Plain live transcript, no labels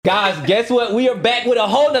Guys, guess what? We are back with a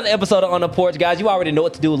whole nother episode of On the Porch. Guys, you already know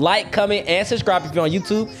what to do. Like, comment, and subscribe if you're on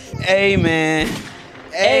YouTube. Amen.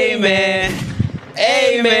 Amen.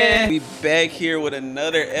 Amen. We back here with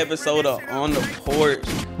another episode of On the Porch.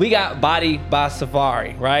 We got Body by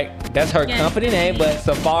Safari, right? That's her company name, but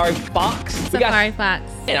Safari Fox. Safari Fox.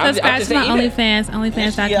 I'm Subscribe just to my saying, OnlyFans,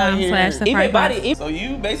 onlyfans.com/Safari Fox. So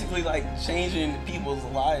you basically like changing people's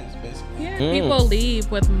lives, basically. Yeah, people leave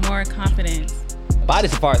with more confidence. Body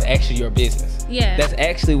Safari is actually your business. Yeah. That's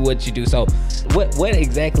actually what you do. So what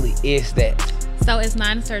exactly is that? So it's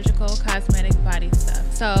non-surgical cosmetic body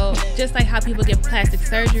stuff. So just like how people get plastic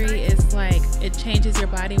surgery, it's like it changes your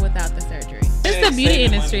body without the surgery. It's the beauty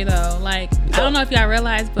industry though. Like, I don't know if y'all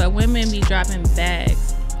realize, but women be dropping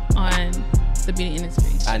bags on the beauty industry.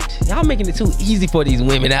 Y'all making it too easy for these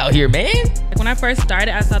women out here, man. Like when I first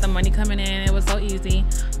started, I saw the money coming in. It was so easy.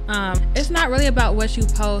 It's not really about what you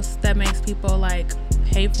post that makes people like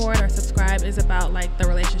pay for it or subscribe. It's about like the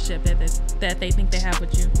relationship that they think they have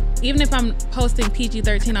with you. Even if I'm posting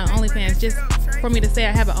PG-13 on OnlyFans, just for me to say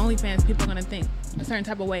I have an OnlyFans, people are gonna think a certain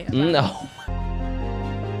type of way about it. No.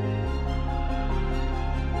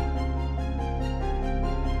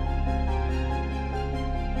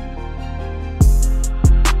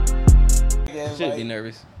 Should be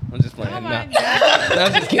nervous. I'm just playing. Oh my No, God.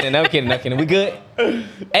 I'm just kidding. I'm kidding. We good?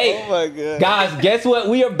 Hey, Oh my God. guys, guess what?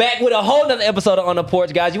 We are back with a whole nother episode of On the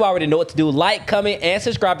Porch. Guys, you already know what to do. Like, comment, and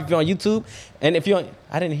subscribe if you're on YouTube. And if you're on,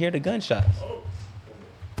 I didn't hear the gunshots.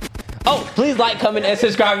 Oh, please like, comment, and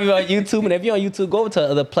subscribe if you're on YouTube. And if you're on YouTube, go over to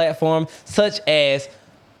other platforms such as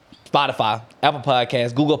Spotify, Apple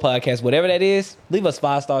Podcasts, Google Podcasts, whatever that is. Leave us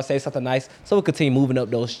 5 stars, say something nice so we continue moving up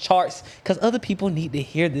those charts because other people need to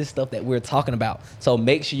hear this stuff that we're talking about. So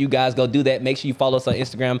make sure you guys go do that. Make sure you follow us on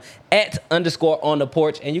Instagram @_on the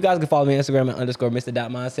porch. And you guys can follow me on Instagram at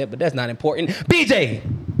 _Mr.Mindset, but that's not important. BJ!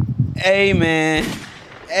 Amen.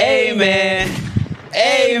 Amen.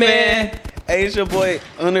 Amen. Hey, it's your boy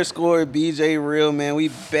 _BJ Real, man. We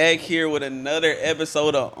back here with another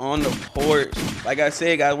episode of On the Porch. Like I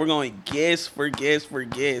said, guys, we're going guest for guest for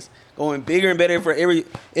guest. Going bigger and better for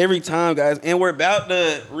every time, guys. And we're about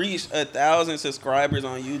to reach 1,000 subscribers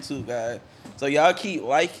on YouTube, guys. So y'all keep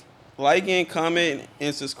liking, commenting,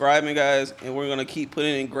 and subscribing, guys. And we're going to keep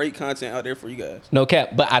putting in great content out there for you guys. No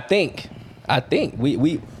cap, but I think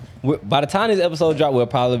we by the time this episode dropped, we'll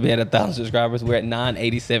probably be at 1,000 subscribers. We're at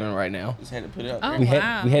 987 right now. Just had to put it out there. Oh, We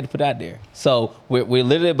wow. had to put it out there. So we're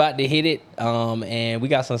literally about to hit it. And we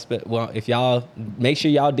got some if y'all make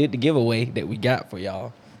sure y'all did the giveaway that we got for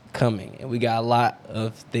y'all coming. And we got a lot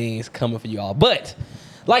of things coming for y'all. But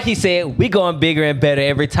like he said, we going bigger and better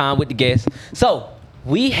every time with the guests. So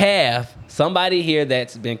we have somebody here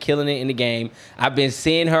that's been killing it in the game. I've been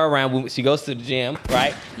seeing her around. She goes to the gym,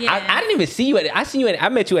 right? Yeah. I didn't even see you I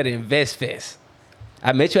met you at Invest Fest.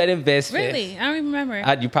 I met you at Invest Fest. Really? I don't even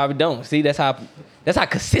remember. You probably don't. See, that's how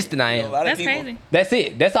consistent I A am. lot of That's people- crazy. That's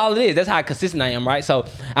it. That's all it is. That's how consistent I am, right? So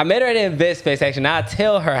I met her at Invest Fest, actually. Now I'll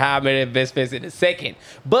tell her how I met her at Invest Fest in a second.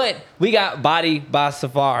 But we got Body by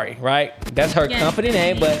Safari, right? That's her company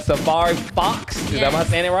name, but Safari Fox. Is that, am I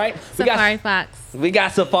saying it right? Safari Fox. We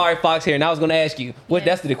got Safari Fox here, and I was going to ask you,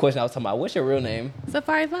 that's the question I was talking about. What's your real name?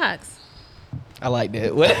 Safari Fox. I like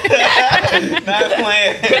that. What? Not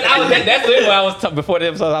playing. That's literally what I was before the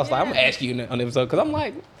episode. I was like, I'm going to ask you on the episode, because I'm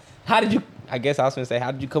like, how did you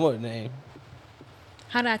come up with the name?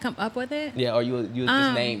 How did I come up with it? Yeah, or you was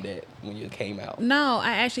just named it when you came out. No,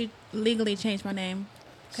 I actually legally changed my name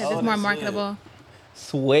because it's more that's marketable.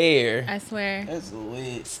 Swear. I swear. That's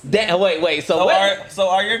lit. Wait. So what?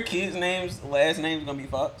 Are your kids' last names gonna be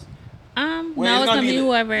Fox? No, Well, it's gonna be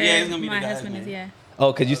whoever it's gonna be the my guy's husband is. name. Yeah.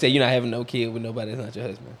 Oh, because you said you're not having no kid with nobody that's not your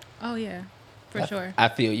husband. Oh yeah, for sure. I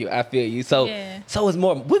feel you. So, Yeah. so it's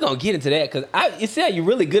more. We're gonna get into that because you said you're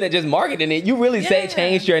really good at just marketing it. You really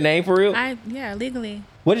changed your name for real. Legally.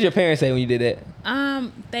 What did your parents say when you did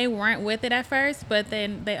that? They weren't with it at first, but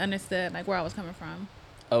then they understood like where I was coming from.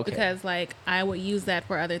 Okay. Because like I would use that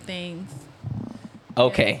for other things.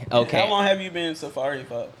 Okay. How long have you been Safari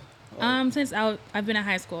Fox? Since I've been in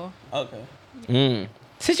high school. Okay.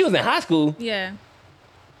 Since you was in high school. Yeah.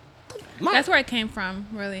 That's where it came from,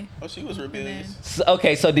 really. Oh, she was rebellious.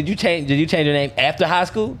 So did you change your name after high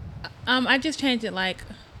school? I just changed it like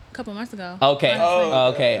a couple months ago. Okay. honestly.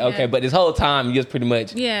 Okay. Yeah. But this whole time you was pretty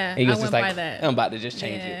much. Yeah, You was I just went like, by that. I'm about to just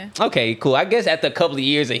change Yeah. it. Okay, cool. I guess after a couple of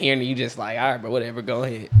years of hearing it, you just like, all right, bro, whatever, go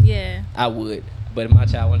ahead. Yeah. I would, but if my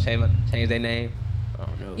child want to change their name, I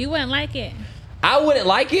don't know. You wouldn't like it. I wouldn't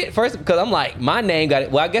like it first because I'm like my name got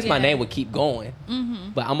it. Well, I guess my Yeah. name would keep going,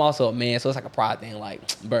 but I'm also a man, so it's like a pride thing. Like,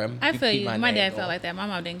 bro, I feel keep you. My My name dad going. felt like that. My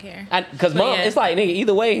mom didn't care. Because But mom, yeah. it's like nigga.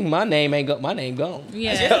 Either way, my name ain't my name gone.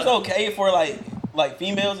 Yeah. I guess it's okay for like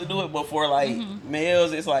females to do it, but for like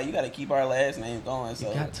males, it's like you got to keep our last name going.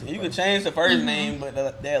 So got to, you bro. can change the 1st name,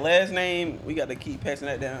 but that last name we got to keep passing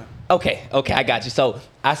that down. Okay, I got you. So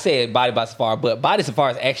I said Body by Safari, but Body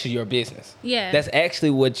Safari is actually your business. Yeah. That's actually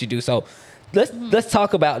what you do. So let's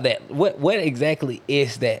talk about that. What exactly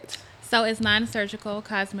is that? So it's non-surgical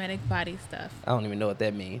cosmetic body stuff. I don't even know what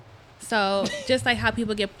that means. So just like how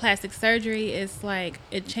people get plastic surgery, it's like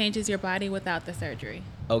it changes your body without the surgery.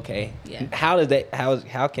 Okay. Yeah. How does that?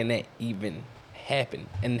 How can that even happen?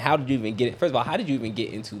 And how did you even get it? First of all, how did you even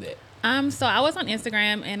get into that? So I was on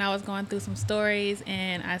Instagram and I was going through some stories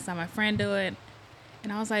and I saw my friend do it.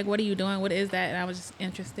 And I was like, what are you doing? What is that? And I was just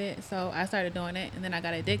interested. So I started doing it and then I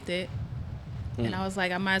got addicted. And I was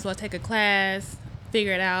like, I might as well take a class,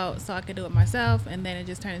 figure it out so I could do it myself. And then it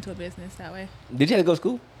just turned into a business that way. Did you have to go to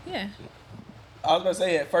school? Yeah. I was gonna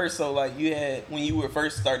say at first, so like you had when you were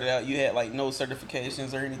first started out, you had like no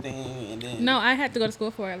certifications or anything, and then No, I had to go to school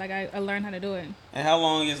for it. Like I learned how to do it. And how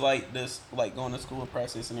long is like this like going to school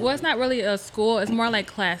process? And Well, it's not really a school. It's more like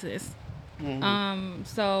classes. Mm-hmm.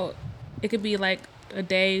 So it could be like a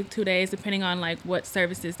day, 2 days, depending on like what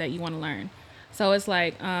services that you want to learn. So it's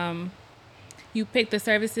like you pick the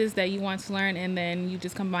services that you want to learn, and then you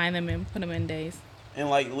just combine them and put them in days. And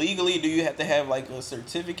like legally, do you have to have like a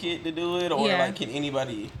certificate to do it, or Yeah. like can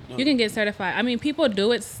anybody do You it? can get certified. I mean, people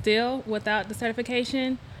do it still without the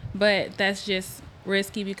certification, but that's just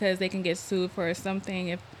risky because they can get sued for something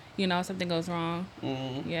if something goes wrong.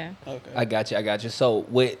 Mhm. Yeah. Okay. I got you. So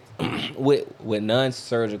with with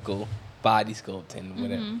non-surgical body sculpting,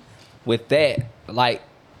 whatever, with that, like,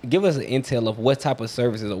 give us an intel of what type of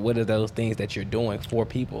services or what are those things that you're doing for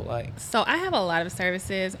people, like. So I have a lot of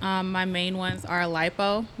services. My main ones are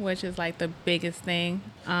lipo, which is like the biggest thing.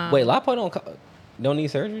 Wait, lipo don't need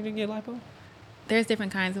surgery to get lipo? There's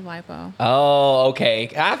different kinds of lipo. Oh, okay.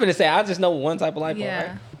 I was gonna say I just know one type of lipo, Yeah.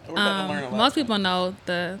 right? We're about to learn a lot. Most people know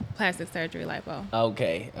the plastic surgery lipo,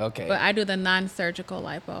 Okay. but I do the non-surgical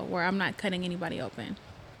lipo where I'm not cutting anybody open.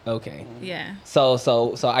 Okay. Yeah. So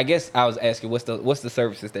I guess I was asking what's the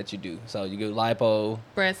services that you do? So you do lipo.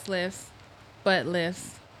 Breast lifts, butt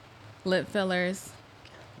lifts, lip fillers,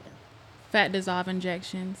 fat dissolve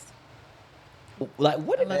injections, Like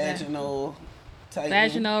what? I love that. Vaginal tightening.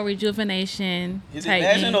 vaginal rejuvenation, Is it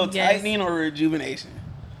tightening. vaginal Yes. tightening or rejuvenation?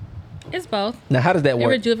 It's both. Now how does that It work?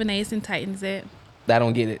 rejuvenates and tightens it. I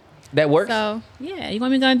don't get it. That works? So yeah, you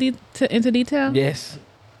want me to go into detail? Yes.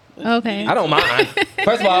 Okay. I don't mind.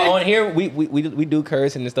 First of all, on here we do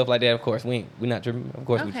cursing and stuff like that. Of course, we not tripping. Of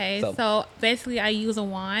course. Okay, So so basically I use a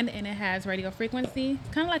wand and it has radio frequency,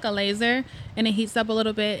 kind of like a laser, and it heats up a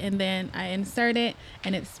little bit and then I insert it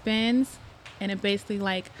and it spins and it basically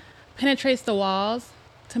like penetrates the walls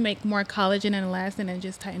to make more collagen and elastin and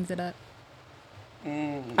just tightens it up.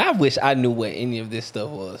 I wish I knew what any of this stuff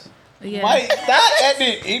was. Yeah. Mike, stop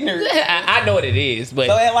acting ignorant. I know what it is, but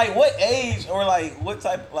So at like what age or like what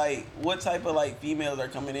type of like females are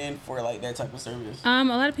coming in for like that type of service? A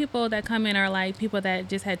lot of people that come in are like people that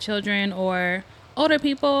just had children or older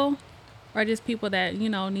people or just people that,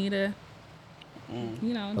 need to,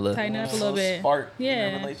 little- tighten up a little bit. Spark in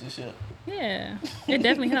Yeah. a relationship. Yeah. It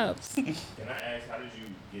definitely helps. Can I ask, how did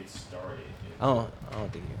you get started? I don't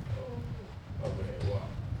think. Okay, well,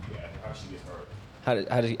 yeah, how she get started?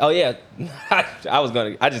 How did you? Oh yeah,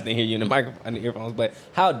 I just didn't hear you in the microphone, in the earphones. But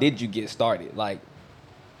how did you get started? Like,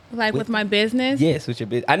 Like with my business. yes, with your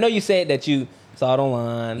business. I know you said that you saw it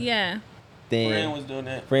online. Yeah. Then Friend was doing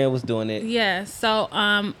that. friend was doing it. Yeah. So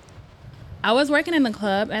I was working in the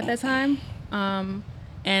club at that time.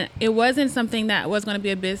 And it wasn't something that was going to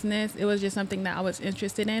be a business. It was just something that I was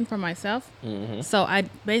interested in for myself. Mm-hmm. So I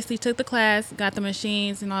basically took the class, got the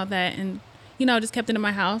machines and all that, and just kept it in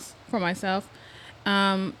my house for myself.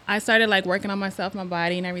 I started like working on myself, my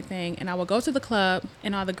body and everything. And I would go to the club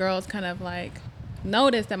and all the girls kind of like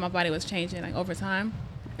noticed that my body was changing like over time.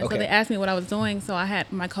 And Okay. so they asked me what I was doing. So I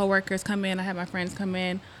had my coworkers come in. I had my friends come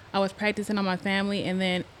in. I was practicing on my family. And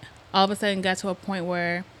then all of a sudden got to a point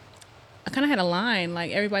where I kind of had a line.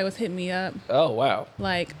 Like everybody was hitting me up. Oh wow.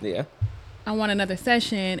 Like, Yeah. I want another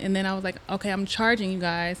session. And then I was like, okay, I'm charging you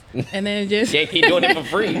guys. And then it just, Can't keep doing it for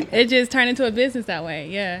free. it just turned into a business that way.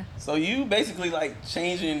 Yeah. So you basically like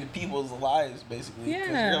changing people's lives basically. 'Cause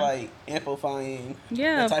Yeah. you're like amplifying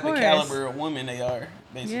Yeah, the of type of course. caliber of women they are,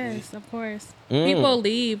 basically. Yes, of course. Mm. People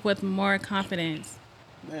leave with more confidence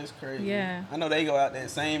That's crazy. Yeah. I know they go out that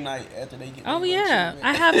same night after they get. Oh their yeah, treatment.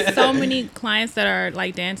 I have so many clients that are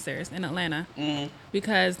like dancers in Atlanta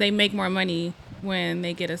because they make more money when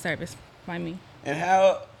they get a service by me. And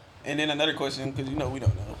how? And then another question, because we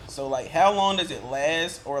don't know. So like, how long does it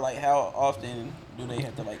last, or like, how often do they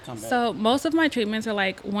have to like come back? So most of my treatments are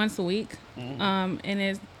like once a week, and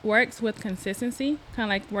it works with consistency, kind of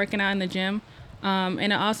like working out in the gym, and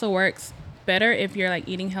it also works better if you're like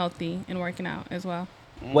eating healthy and working out as well.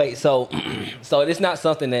 Wait, so it's not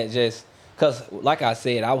something that just because, like I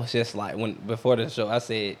said, I was just like before the show, I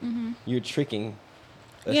said you're tricking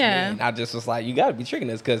us. Yeah. Men. I just was like, you got to be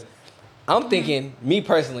tricking us because I'm thinking, me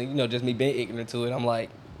personally, just me being ignorant to it. I'm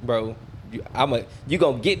like, bro, you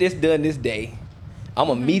gonna get this done this day. I'm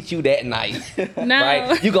gonna meet you that night. No.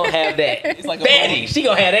 Right? You gonna have that. It's like a Betty, phone. she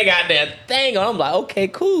gonna have that goddamn thing on. I'm like, okay,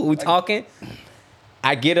 cool. We talking.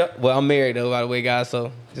 I get up. Well, I'm married though, by the way, guys.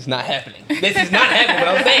 So it's not happening. This is not happening. But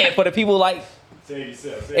I'm saying for the people like Say it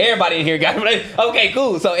yourself. Say everybody in here, guys. Okay,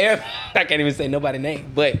 cool. So I can't even say nobody's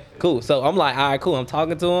name, but cool. So I'm like, all right, cool. I'm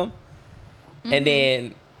talking to him, and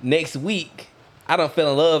then next week I don't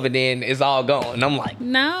fell in love, and then it's all gone. And I'm like,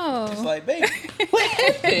 No. It's like, baby, what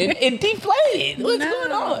happened? It deflated. What's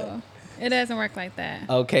going on? It doesn't work like that.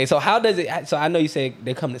 Okay, so how does it? So I know you said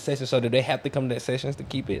they come to sessions. So do they have to come to sessions to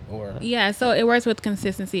keep it, or Yeah, so it works with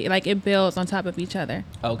consistency. Like it builds on top of each other.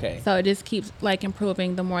 okay? So it just keeps like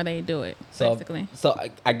improving the more they do it. So basically. so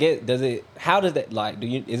I get. Does it? How does that like?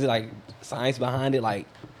 Is it like science behind it? Like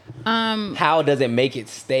how does it make it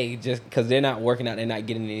stay? Just because they're not working out, they're not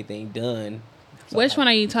getting anything done. So Which one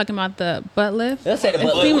are you talking about? The butt lift? Let's say the It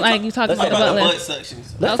butt seemed lift. like you talking Let's about the talk butt butt lift.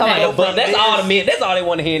 suctions. Let's talk Okay. about the butt. That's all the men. That's all they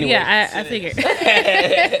want to hear anyway. Yeah, I figured.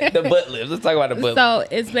 The butt lifts. Let's talk about the butt. So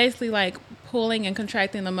it's basically like pulling and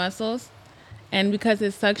contracting the muscles, and because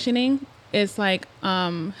it's suctioning, it's like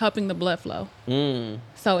helping the blood flow.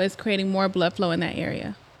 So it's creating more blood flow in that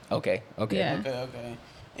area. Okay. Yeah. Okay.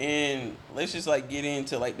 And let's just like get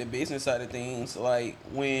into like the business side of things. Like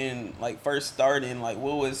when like first starting, like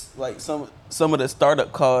what was like some of the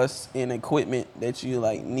startup costs and equipment that you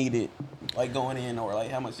like needed, like going in, or like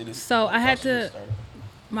how much did it? So I had cost you to. start?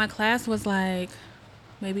 My class was like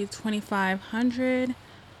maybe 2,500,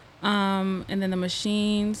 and then the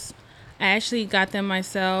machines. I actually got them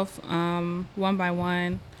myself, one by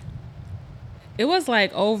one. It was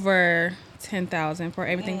like over 10,000 for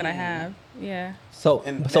everything that I have. Yeah. So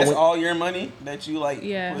And so that's when, all your money that you like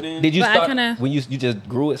Yeah. put in. did you But I start kinda- when you just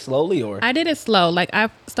grew it slowly or I did it slow. Like I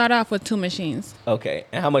started off with 2 machines, okay?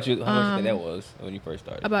 And how much you think that was when you first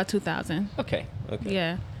started? about 2,000. Okay.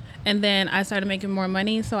 Yeah. And then I started making more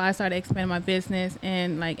money, so I started expanding my business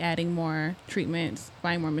and like adding more treatments,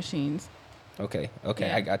 buying more machines. Okay.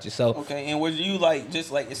 Yeah. I got you. So Okay, and was you like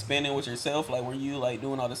just like expanding with yourself? Like were you like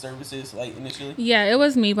doing all the services like initially? Yeah, it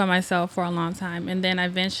was me by myself for a long time, and then I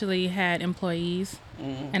eventually had employees,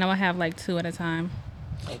 and I would have like 2 at a time.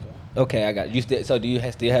 okay, I got you. Still, so do you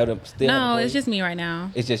still have them? Still have No, employees? it's just me right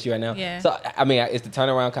now. It's just you right now. Yeah. So I mean, is the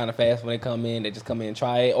turnaround kind of fast when they come in? They just come in and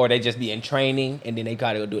try it, or they just be in training and then they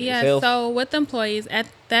gotta go do it Yeah, themselves. so with employees at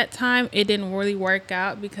that time, it didn't really work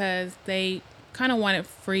out because they kind of wanted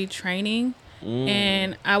free training,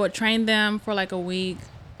 and I would train them for like a week.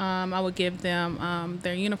 I would give them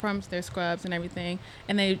their uniforms, their scrubs, and everything,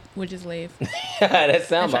 and they would just leave that and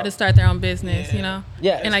sounds try to start their own business, you know?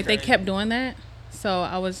 Yeah, And like that's they great. kept doing that, so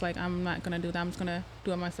I was like, I'm not gonna do that. I'm just gonna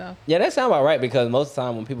do it myself. Yeah, that sounds about right because most of the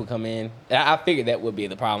time when people come in, I figured that would be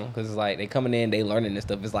the problem because it's like they coming in, they learning this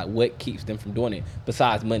stuff. It's like what keeps them from doing it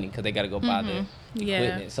besides money because they got to go buy the Yeah.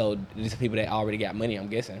 equipment. So these are people that already got money, I'm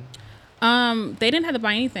guessing, They didn't have to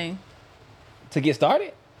buy anything. to get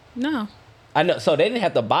started. No. I know, so they didn't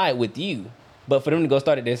have to buy it with you, but for them to go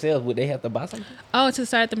start it themselves, would they have to buy something? Oh, to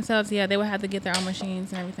start themselves, yeah, they would have to get their own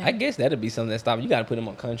machines and everything. I guess that'd be something that stops. You got to put them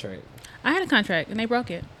on contract. I had a contract and they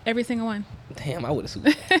broke it. Every single one. Damn, I would have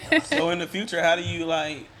sued. So in the future, how do you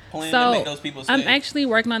like plan to So make those people stay? I'm actually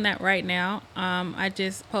working on that right now. I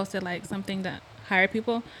just posted like something to hire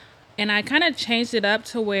people, and I kind of changed it up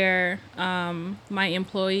to where my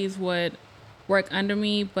employees would work under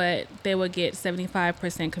me, but they would get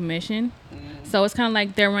 75% commission. So it's kind of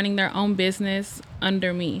like they're running their own business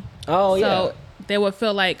under me. Oh, yeah. So they would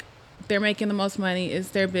feel like they're making the most money. It's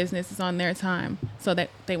their business. It's on their time, so that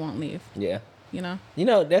they won't leave. Yeah. You know. You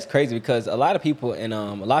know, that's crazy because a lot of people and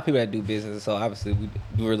a lot of people that do business, so obviously we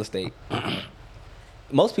do real estate.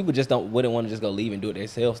 Most people just wouldn't want to just go leave and do it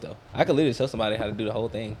themselves though. I could literally tell somebody how to do the whole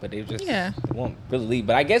thing, but they just Yeah. they won't really leave.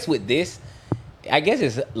 But I guess with this, I guess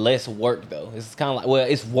it's less work though. It's kind of like, well,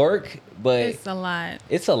 it's work, but It's a lot.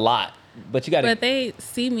 it's a lot. But you got to. But they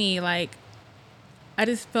see me like I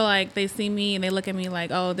just feel like they see me and they look at me like,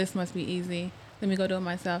 oh, this must be easy. Let me go do it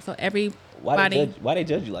myself. So Why they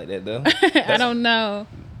judge you like that though? I don't know.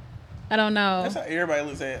 That's how everybody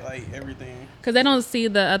looks at like everything. Because they don't see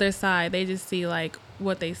the other side. They just see like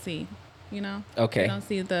what they see, you know? Okay. They don't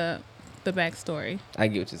see the backstory, I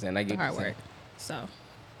get what you're saying. I the get what hard you're saying. work. So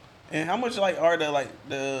And how much like are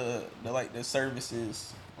the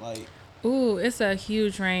services like? ooh, it's a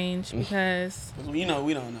huge range because 'Cause we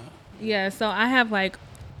don't know. yeah, so I have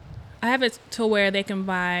it to where they can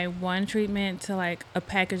buy one treatment to like a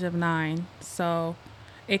package of 9. So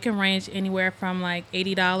it can range anywhere from like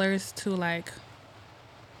 $80 to like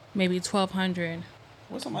maybe $1,200.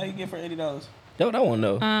 What somebody get for $80? Don't I want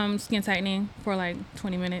to know. Skin tightening for like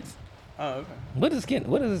 20 minutes. Oh, okay. What is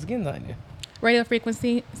the skin tightening? Radio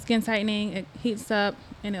frequency skin tightening. It heats up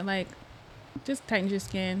and it like just tightens your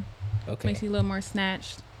skin. Okay. Makes you a little more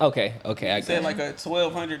snatched. Okay. I You got said it. like a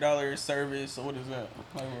 $1,200 service. So what is that?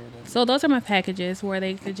 Like, what would that So those are my packages where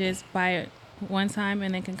they could just buy it one time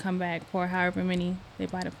and then can come back for however many they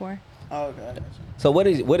bought it for. be? Oh, okay. I got you. So what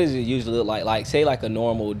does it usually look like? Like say like a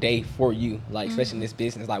normal day for you, like especially in this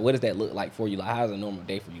business. Like what does that look like for you? Like how does a normal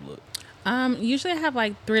day for you look? Usually I have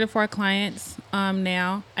like 3 to 4 clients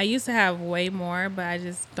now. I used to have way more, but I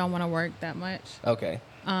just don't want to work that much. Okay.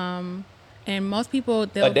 And most people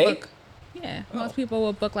they'll A day? book. Yeah, Oh. most people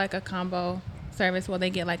will book like a combo service where they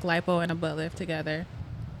get like lipo and a butt lift together.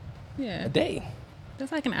 Yeah, A day.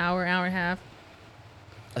 that's like an hour and a half.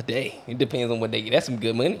 A day. It depends on what they get. That's some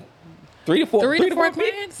good money. 3 to 4. 3 to 4 people?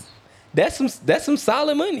 clients. That's some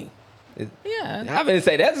solid money. Yeah. I'm gonna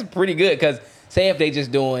say that's pretty good because say if they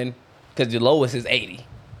just doing because the lowest is 80.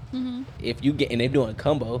 Mm-hmm. If you get and they're doing a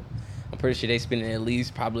combo, I'm pretty sure they spending at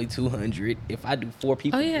least probably 200. If I do 4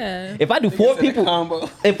 people, Oh yeah. If I do Nigga 4 said a people, combo.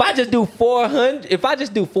 if I just do 400, if I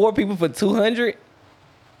just do 4 people for 200,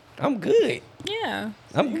 I'm good. Yeah.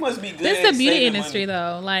 You must be good. This at is the beauty saving industry money.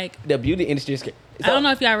 though. Like The beauty industry is. I don't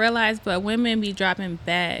know if y'all realize, but women be dropping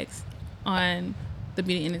bags on the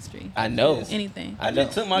beauty industry. I know. Anything. I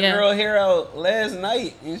just took my Yeah. girl hair out last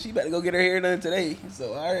night, and she about to go get her hair done today.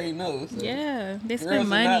 So I already know. So. Yeah, they Girls spend is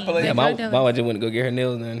money. not playing. They're Yeah, my drug dealers. wife just went to go get her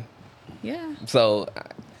nails done. Yeah. So,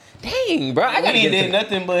 dang, bro, I I gotta ain't get did to,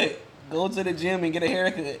 nothing but go to the gym and get a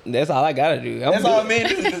haircut. That's all I gotta do. That's all men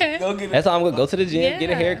do. Just go get. That's all I'm gonna go to the gym, get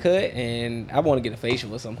a Yeah. haircut, and I want to get a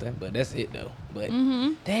facial or something. But that's it though. But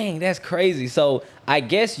Mm-hmm. dang, that's crazy. So I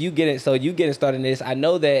guess you getting started in this. I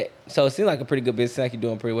know that. So it seems like a pretty good business. Like you're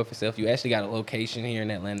doing pretty well for yourself. You actually got a location here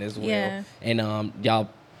in Atlanta as well. Yeah. And y'all.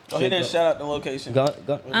 Go ahead and shout out the location. Go.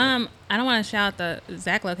 I don't want to shout out the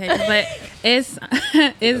exact location, but it's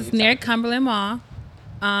it's near Cumberland Mall,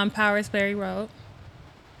 Powers Ferry Road,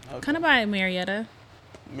 kind of by Marietta.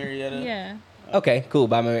 Marietta. Yeah. Okay, cool.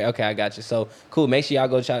 Bye, Mary. Okay, I got you. So cool. Make sure y'all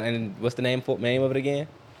go check. And what's the name of it again?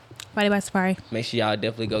 Body by Safari. Make sure y'all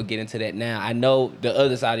definitely go get into that now. I know the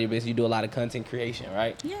other side of your business, you do a lot of content creation,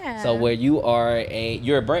 right? Yeah. So where you're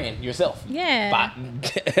a brand yourself. Yeah. By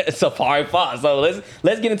Safari Fox. So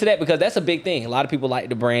let's get into that because that's a big thing. A lot of people like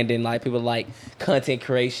the branding, a lot of people like content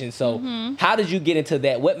creation. So how did you get into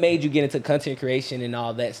that? What made you get into content creation and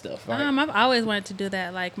all that stuff? Right? I've always wanted to do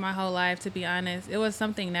that, like my whole life. To be honest, it was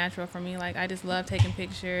something natural for me. Like I just love taking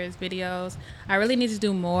pictures, videos. I really need to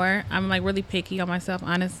do more. I'm like really picky on myself,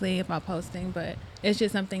 honestly, about posting, but it's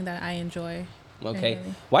just something that I enjoy. Okay.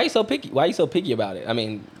 Really. Why are you so picky? Why are you so picky about it? I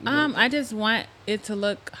mean, I just want it to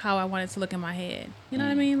look how I want it to look in my head. You know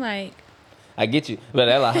what I mean? Like, I get you, but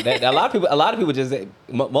a lot of people just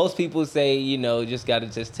most people say just gotta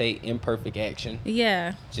just take imperfect action.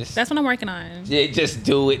 yeah, Just that's what I'm working on. Yeah, just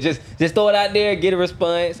do it. Just throw it out there, get a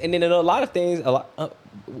response, and then a lot of things.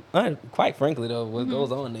 Quite frankly, though, what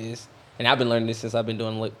goes on is, and I've been learning this since I've been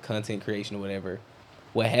doing content creation or whatever.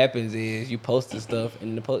 What happens is you post the stuff,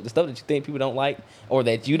 and the stuff that you think people don't like or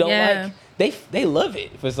that you don't Yeah. like, they love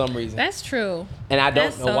it for some reason, That's true. and I don't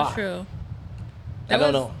That's know so why. true. I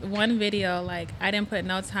There don't was know. one video, like I didn't put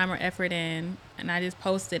no time or effort in, and I just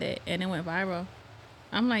posted it, and it went viral.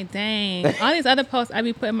 I'm like, dang! All these other posts I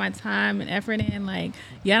be putting my time and effort in, like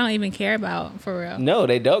y'all don't even care about for real. No,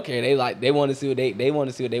 they don't care. They want to see what they want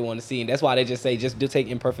to see what they want to see, and that's why they just say just do take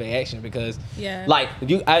imperfect action because Yeah. like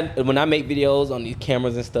when I make videos on these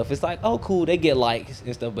cameras and stuff, it's like, oh cool, they get likes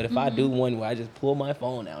and stuff. But if I do one where I just pull my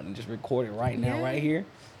phone out and just record it right now, Yeah. right here,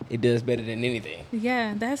 it does better than anything.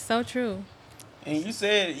 Yeah, that's so true. And you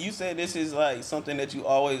said this is like something that you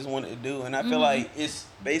always wanted to do, and I feel like it's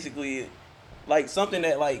basically like something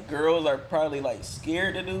that like girls are probably like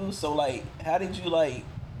scared to do. So like, how did you like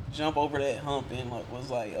jump over that hump and like was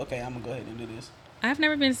like, okay, I'm gonna go ahead and do this? I've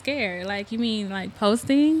never been scared. Like you mean like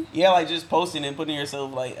posting? Yeah, like just posting and putting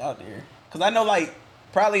yourself like out there. Cause I know like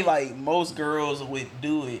probably like most girls would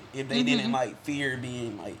do it if they didn't like fear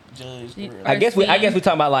being like judged. Yeah. Or, I guess we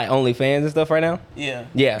talking about like OnlyFans and stuff right now. yeah.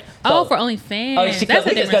 Yeah. Oh, So- for OnlyFans. Oh, she That's a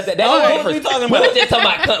we different. discussed that. That's Oh, different. what we talking We about? were just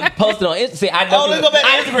talking about posting on Instagram. See, I know. Oh, let's go back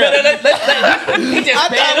to Instagram. He just I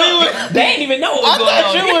sped thought we up. were- They didn't even know what was I going on.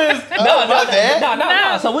 thought you was.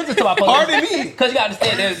 No. So we just talking about posting. Pardon me. Because you got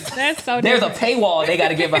to understand, That's so there's a different. paywall they got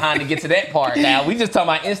to get behind to get to that part. Now we just talking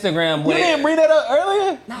about Instagram. You With didn't bring that up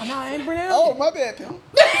earlier? No, I ain't bring that Oh, up. my bad, Pim.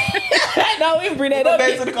 No, we didn't bring that Go up. back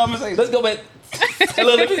yet. to the conversation. Let's go back. Hey,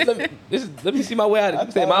 look, let me see my way out of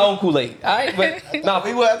it. Say my own Kool-Aid. All right, but I no, thought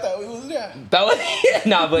we was there.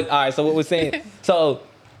 no, but all right. So what we're saying? So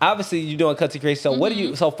obviously you're doing content creation. So what do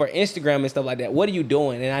you? So for Instagram and stuff like that, what are you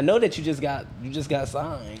doing? And I know that you just got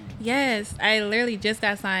signed. Yes, I literally just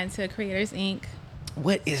got signed to Creators Inc.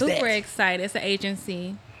 What is Super that? excited. It's an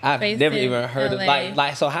agency. I've based never in even heard of LA.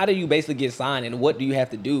 like. So how do you basically get signed, and what do you have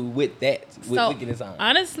to do with that? With getting signed?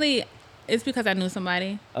 Honestly, it's because I knew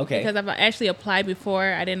somebody. Okay. Because I've actually applied before.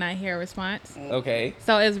 I did not hear a response. Okay.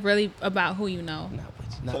 So it's really about who you know,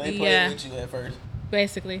 So they played Yeah. with you at first.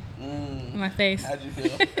 basically. My face. How'd you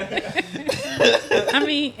feel? I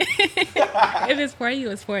mean, if it's for you,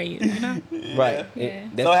 it's for you. You know. Right. Yeah.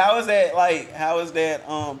 So how is that like? How is that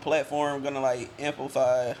platform gonna like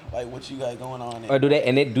amplify like what you got going on? Or do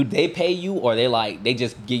they pay you, or they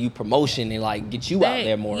just give you promotion and like get you out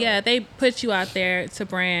there more? Yeah, they put you out there to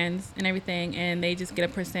brands and everything, and they just get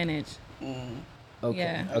a percentage. Okay.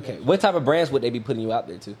 Yeah. Okay. What type of brands would they be putting you out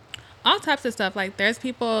there to? All types of stuff. Like there's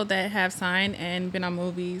people that have signed and been on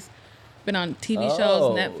movies, been on TV Oh.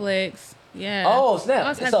 shows, Netflix. Yeah. Oh All snap!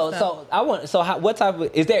 types of So stuff. what type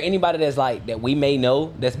of is there anybody that's like that we may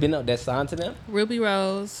know that's signed to them? Ruby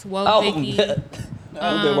Rose, Woke Oh, Vicky.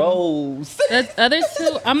 the Rose. The other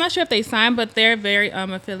two, I'm not sure if they signed, but they're very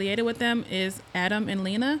affiliated with them. Is Adam and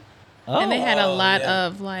Lena, and they had a lot yeah.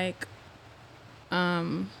 of like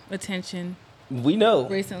attention We know.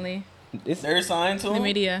 recently They're signed to in the them?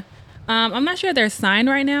 media. I'm not sure if they're signed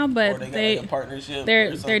right now, Or but they got like a partnership. or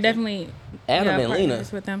they're something? definitely Adam and Lena.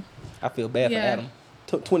 partners with them. I feel bad for Yeah. Adam.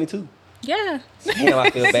 22. Yeah. Damn, I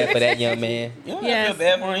feel bad for that young man. You don't Yes. feel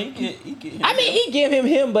bad for him. He get him. I mean, he give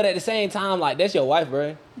him, but at the same time, like that's your wife,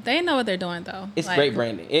 bro. They know what they're doing though. It's Like, great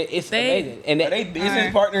branding. It's they- amazing. And Are they business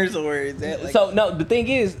Alright. partners or is that like? so no, the thing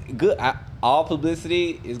is, good. All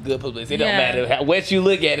publicity is good publicity. It don't Yeah. matter what you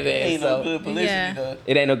look at it as. ain't So no good publicity Yeah. though.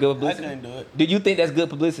 it ain't no good I publicity. couldn't do it. Do you think that's good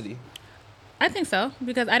publicity? I think so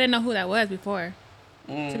because I didn't know who that was before.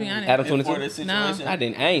 To be honest. Adam Before 22? the situation. I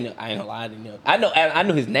ain't know. I didn't know. I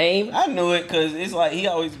knew his name. I knew it because it's like he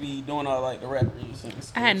always be doing all like the rappers. And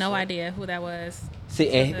stuff, I had no so. idea who that was. See,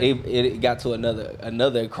 and it got to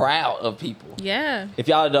another crowd of people. Yeah. If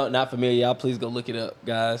y'all not familiar, y'all please go look it up,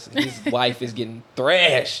 guys. His wife is getting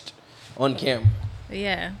thrashed on camera.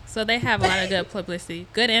 Yeah. So they have a lot of good publicity,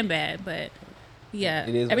 good and bad, but yeah,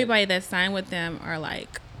 It is what- everybody that's signed with them are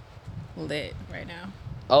like lit right now.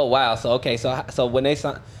 Oh wow! So okay, so when they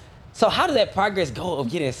sign, so how did that progress go of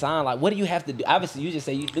getting signed? Like, what do you have to do? Obviously, you just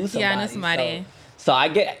say you do somebody. Yeah, I know somebody. So I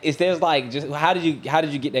get. Is there's like just how did you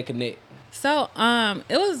get that connect? So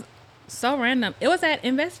it was so random. It was at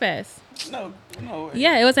InvestFest. No way.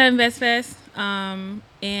 Yeah, it was at InvestFest.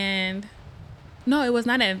 And no, it was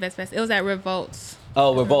not at InvestFest. It was at Revolts.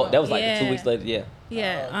 Oh, Revolt. That was like Yeah. 2 weeks later. Yeah.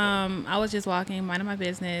 Yeah. I was just walking, minding my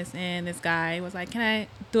business, and this guy was like, "Can I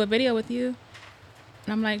do a video with you?"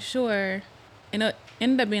 And I'm like, "Sure." And it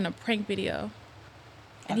ended up being a prank video.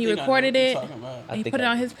 And he I think I know recorded what you're it. talking about. I He think put it I-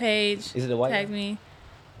 on his page. Is it a white Tagged guy? me.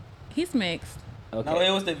 He's mixed. Okay. No,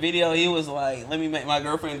 it was the video. He was like, "Let me make my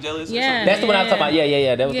girlfriend jealous." Or Yeah. something. That's the one I was talking about.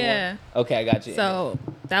 Yeah. That was Yeah. the one. Okay, I got you. So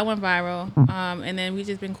that went viral. And then we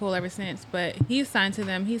just been cool ever since. But he signed to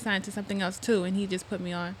them. He signed to something else too, and he just put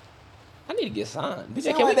me on. I need to get signed. It Can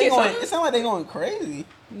sound we like they get going. signed? It sound like they going crazy.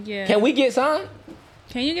 Yeah. Can we get signed?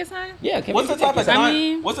 Can you get signed? Yeah. Can What's we the type of I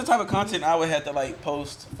mean- what's the type of content I would have to like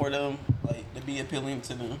post for them, like to be appealing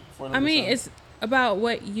to them? For them I to mean, sign? it's about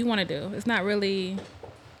what you want to do. It's not really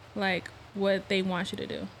like what they want you to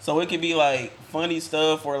do. So it could be like funny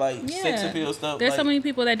stuff or like sex Yeah. appeal stuff. There's like, so many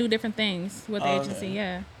people that do different things with the Oh, agency. okay.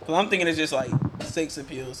 Yeah. Cause I'm thinking it's just like sex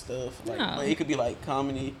appeal stuff. Like, No. like, it could be like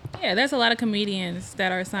comedy. Yeah. There's a lot of comedians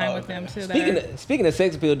that are signed Oh, with okay. them too. Speaking of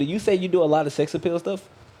sex appeal, do you say you do a lot of sex appeal stuff?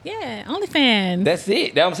 Yeah. OnlyFans. That's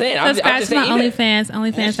it. That's what I'm saying. I'm Subscribe just to my saying,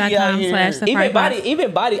 OnlyFans. And she out OnlyFans.com/the here-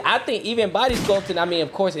 even body. I think even body sculpting. I mean,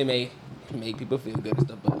 of course, it may make people feel good and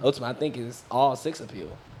stuff, but ultimately, I think it's all sex appeal.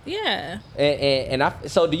 Yeah.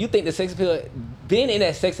 So do you think the sex appeal, being in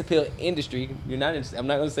that sex appeal industry, you're not in, I'm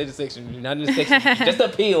not going to say the section, you're not in the sex, just the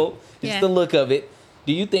appeal, just Yeah. the look of it.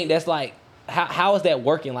 Do you think that's like how is that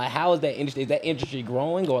working? Like, how is that industry? Is that industry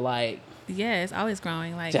growing or like? Yeah, it's always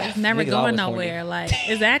growing. Like, Yeah, it's never niggas going always horny. nowhere. Like,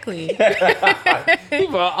 exactly.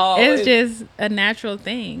 People are always, It's just a natural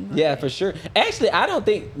thing. yeah, for sure. Actually, I don't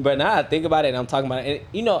think, but now I think about it and I'm talking about it, and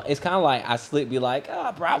you know, it's kind of like I slip be like,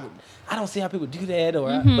 oh, bro, I don't see how people do that.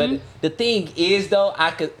 Or, but the thing is, though,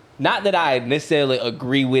 I could, not that I necessarily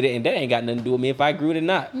agree with it, and that ain't got nothing to do with me if I agree with it or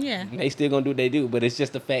not. Yeah. They still gonna do what they do, but it's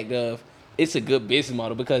just the fact of, it's a good business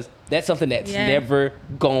model because that's something that's Yeah. never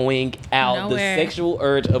going out. Nowhere. The sexual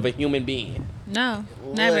urge of a human being. No,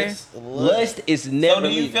 never. Lust is never. So do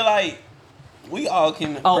you feel like we all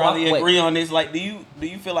can Oh, probably wait. agree on this? Like, do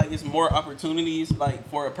you feel like it's more opportunities like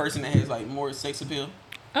for a person that has like more sex appeal?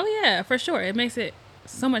 Oh yeah, for sure. It makes it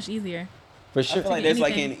so much easier. For I sure. feel like that's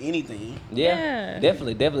like in Anything. anything. Yeah, Yeah.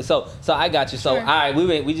 definitely. So I got you. So Sure. all right,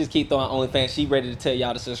 we just keep throwing OnlyFans. She ready to tell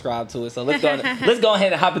y'all to subscribe to it. So let's go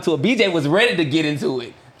ahead and hop into it. BJ was ready to get into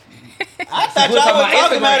it. I thought We was y'all was talking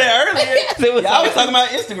talking about about it earlier. It was Y'all was talking about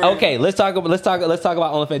Instagram. Okay, let's talk about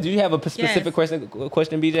OnlyFans. Do you have a specific Yes.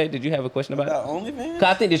 question, BJ? Did you have a question about About it? OnlyFans? 'Cause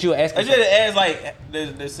I think that you were I asking. should have asked like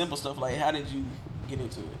the simple stuff like how did you get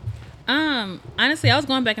into it? Honestly, I was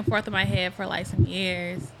going back and forth in my head for like some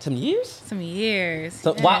years. Some years.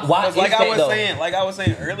 So Why? yes. Why? 'Cause like is I that, was though?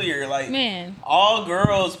 saying, earlier, like Man. all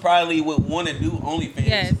girls probably would want to do OnlyFans,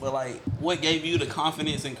 Yes. but like what gave you the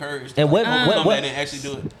confidence and courage to And what- like, what- come what- back and actually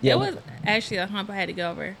do it? Yeah. It was actually a hump I had to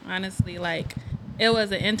go over. Honestly, like it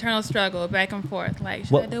was an internal struggle back and forth. Like,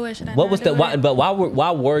 should I do it? Should I What not was do the? Why, it? but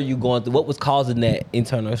why were you going through? What was causing that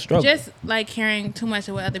internal struggle? Just like caring too much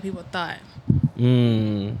of what other people thought.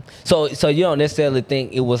 So you don't necessarily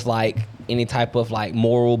think it was like any type of like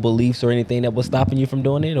moral beliefs or anything that was stopping you from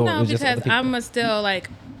doing it, or it No, was just other because people? I'm gonna still like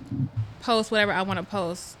post whatever I want to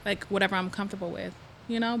post, like whatever I'm comfortable with,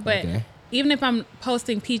 you know. But Okay. even if I'm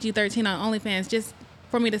posting PG-13 on OnlyFans, just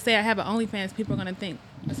for me to say I have an OnlyFans, people are gonna think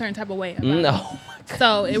a certain type of way about it. No.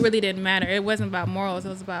 So it really didn't matter. It wasn't about morals. It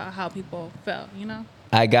was about how people felt, you know.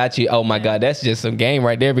 I got you. Oh my God, that's just some game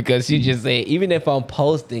right there because you just said even if I'm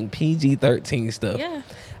posting PG-13 stuff, Yeah,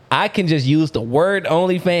 I can just use the word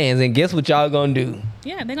OnlyFans and guess what y'all gonna do?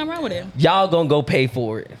 yeah, they gonna run with it. Y'all gonna go pay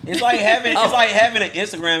for it. It's like having an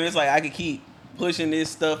Instagram. It's like I could keep pushing this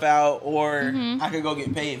stuff out, or I could go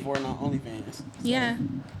get paid for it on OnlyFans. So, Yeah.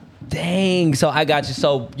 Dang. So I got you.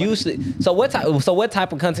 So usually, so what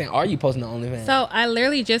type of content are you posting on OnlyFans? So I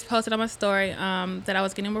literally just posted on my story that I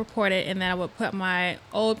was getting reported, and then I would put my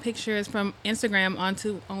old pictures from Instagram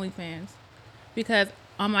onto OnlyFans, because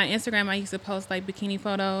on my Instagram I used to post like bikini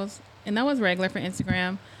photos, and that was regular for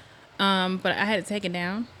Instagram, but I had to take it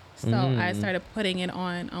down. So I started putting it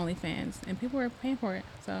on OnlyFans, and people were paying for it.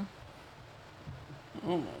 So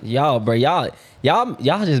Y'all, bro, y'all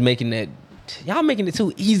just making it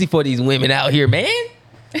too easy for these women out here, man.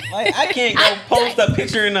 like I can't go post a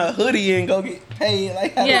picture in a hoodie and go get paid.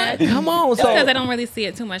 Like yeah, Come on, just because I so don't really see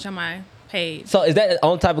it too much on my page. is that the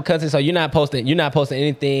only type of content? So you're not posting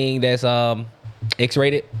anything that's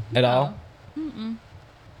X-rated at all?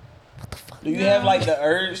 Do you have like the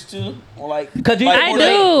urge to, or like? 'Cause you- like, I for do.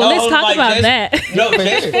 the- Let's talk like, about just- that. No,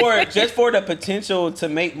 just for the potential to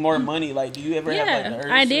make more money. Like, do you ever have like the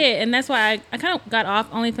urge? I to- did, and that's why I kind of got off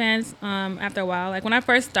OnlyFans after a while. Like when I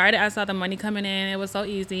first started, I saw the money coming in; it was so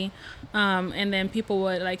easy, and then people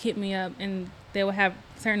would like hit me up, and they would have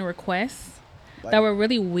certain requests that were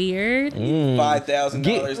really weird. $5,000.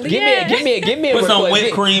 Give me a Put some request.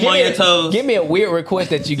 whipped cream on your toes. Give me a weird request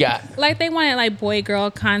that you got. Like they wanted like boy girl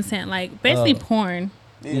content, like basically porn,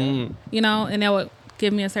 Yeah. you know, and they would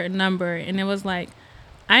give me a certain number, and it was like,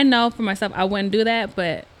 I know for myself I wouldn't do that,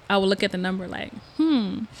 but I would look at the number like,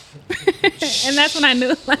 and that's when I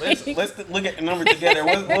knew like. Let's look at the number together.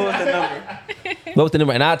 What was the number? What was the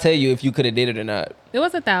number? And I'll tell you if you could have did it or not. It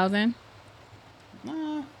was 1,000.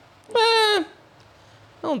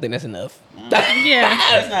 I don't think that's enough. Yeah.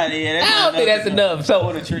 That's not it. That's I don't think that's enough. So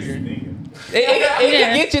Pull the trigger. it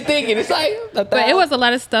Yeah. get you thinking. It's like, But it was a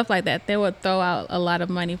lot of stuff like that. They would throw out a lot of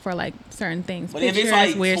money for like certain things. But if it's Pictures,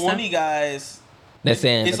 like weird 20 stuff. guys, that's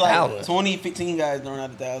saying it's the like power. 20, 15 guys throwing out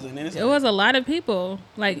 1,000. And it's It was a lot of people.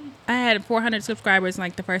 Like I had 400 subscribers in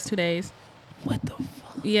like the first 2 days. What the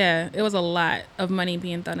fuck? Yeah, it was a lot of money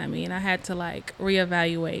being thrown at me, and I had to like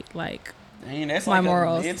reevaluate. Like Dang, that's my like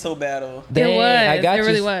morals. a mental battle. Dang, was. I got It you.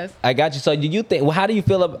 really was. I got you. So do you think? Well, how do you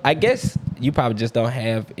feel about? I guess you probably just don't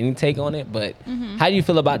have any take on it. But Mm-hmm. how do you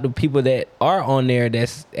feel about the people that are on there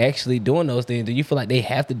that's actually doing those things? Do you feel like they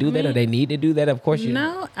have to do that or they need to do that? Of course you.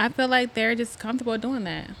 no, I feel like they're just comfortable doing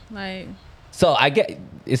that. Like So I get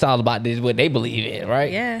it's all about this what they believe in,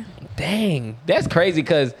 right? yeah, Dang, that's crazy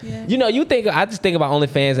because Yeah. you know you think I just think about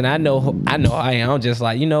OnlyFans and I know I am. I'm just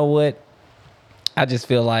like you know what, I just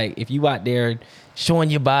feel like if you out there showing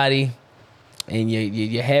your body and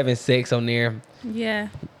you're having sex on there, Yeah.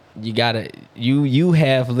 you gotta you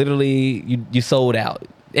have literally you sold out.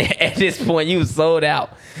 At this point, you sold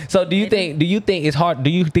out. So do you think it's hard? Do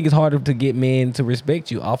you think it's harder to get men to respect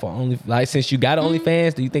you off of Only? Like since you got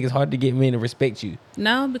OnlyFans, do you think it's hard to get men to respect you?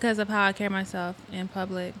 No, because of how I carry myself in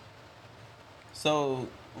public. So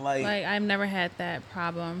like I've never had that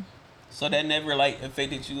problem. so that never like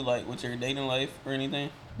affected you like with your dating life or anything?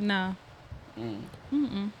 No.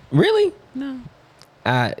 Really? No.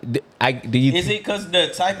 Do you? Is it because the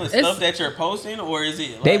type of stuff that you're posting, or is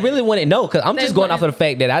it? Like, They really want to know because I'm They just going want- off of the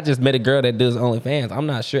fact that I just met a girl that does OnlyFans. I'm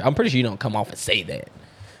not sure. I'm pretty sure you don't come off and say that.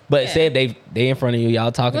 But Yeah. say if they in front of you,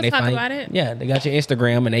 y'all talking. We'll they talk find, about it. Yeah, they got your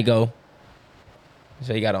Instagram and they go.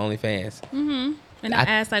 So you got an OnlyFans. And I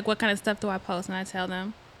ask like, what kind of stuff do I post? And I tell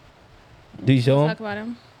them. Do you show Talk them? about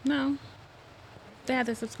them. No. They have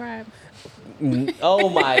to subscribe. Oh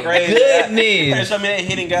my Crazy. goodness! Show me that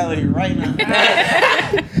hidden gallery right now.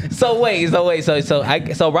 So right now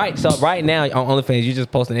on OnlyFans you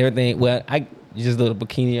just posting everything. Well, you just do a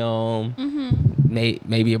bikini on,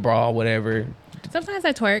 maybe a bra, whatever. Sometimes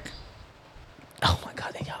I twerk. Oh my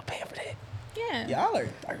god, then y'all paying for that? Yeah. Y'all are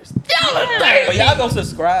thirsty. Y'all are But thirsty. y'all go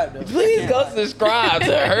subscribe though. Please go subscribe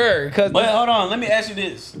to her. Cause But hold on, let me ask you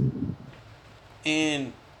this.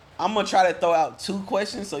 And I'm gonna try to throw out 2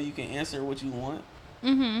 questions so you can answer what you want.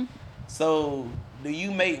 So, do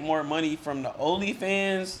you make more money from the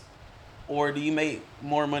OnlyFans, or do you make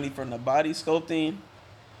more money from the body sculpting?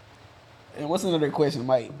 And what's another question,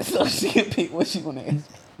 Mike? So she can pick what she wanna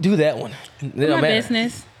answer. do that one. My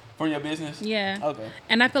business. From your business? Yeah. Okay.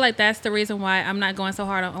 And I feel like that's the reason why I'm not going so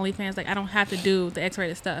hard on OnlyFans. Like, I don't have to do the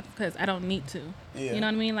X-rated stuff because I don't need to. Yeah. You know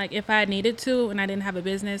what I mean? Like, if I needed to and I didn't have a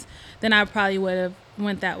business, then I probably would have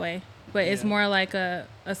went that way. But it's more like a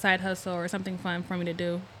side hustle or something fun for me to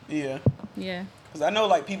do. Yeah. Yeah. Because I know,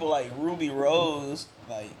 like, people like Ruby Rose,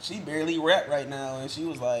 like, she barely rap right now, and she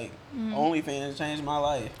was like, OnlyFans changed my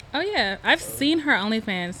life. Oh, yeah. I've seen her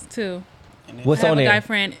OnlyFans, too. And then What's I have on a there? guy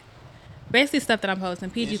friend. Basically stuff that I'm posting.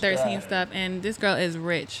 PG-13 right. stuff. And this girl is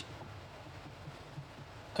rich.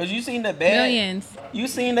 Cause you seen the bad Millions. You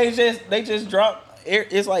seen they just dropped.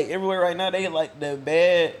 It's like everywhere right now. They like the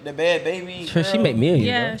bad baby. Sure, she girl, make millions.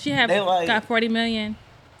 Yeah. Bro. She have They like- got 40 million.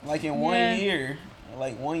 like in Yeah. 1 year,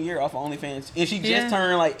 like 1 year off of OnlyFans, and she just Yeah.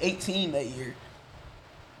 turned like 18 that year.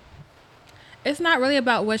 It's not really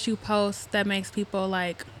about what you post that makes people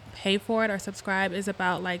like pay for it or subscribe. It's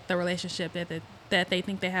about like the relationship that they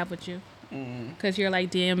think they have with you. Because you're like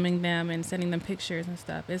DMing them and sending them pictures and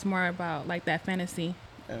stuff. It's more about like that fantasy.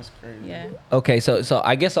 That's crazy. Yeah. Okay, so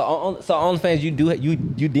I guess so OnlyFans you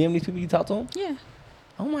DM these people, you talk to them. Yeah.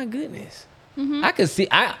 Oh my goodness. I could see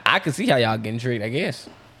how y'all getting tricked. I guess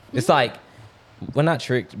it's like, well, not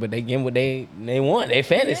tricked, but they getting what they want. They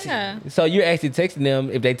fantasy. Yeah. So you're actually texting them.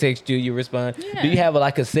 If they text you, you respond. Yeah. Do you have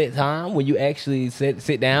like a set time when you actually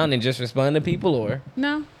sit down and just respond to people, or?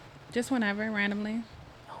 No. Just whenever, randomly.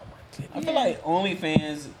 I feel like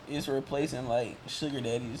OnlyFans is replacing like sugar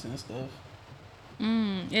daddies and stuff.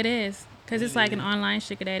 It is. Because it's like an online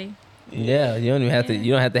sugar daddy. Yeah, you don't even have to.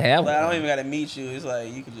 You don't have to have Like, I one. don't even gotta meet you. It's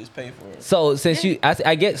like you can just pay for it. So since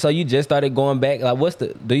I get, so you just started going back. Like,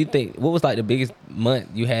 what was like the biggest month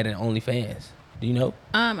you had in OnlyFans? Do you know?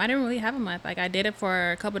 I didn't really have a month. Like I did it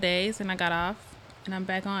for a couple days and I got off and I'm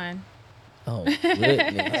back on. Oh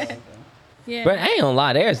goodness. Yeah. But I ain't gonna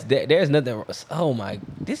lie, there's nothing. Oh my,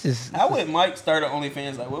 this is. How would Mike start an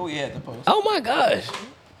OnlyFans? Like, what we had to post? Oh my gosh,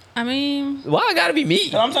 I mean, why I gotta be me?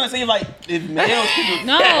 So I'm trying to see like if males can do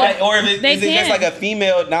No, like, or if it, they is it just can't. like a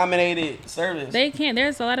female dominated service. they can't.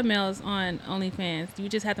 There's a lot of males on OnlyFans. You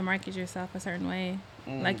just have to market yourself a certain way.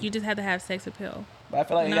 Like you just have to have sex appeal. But I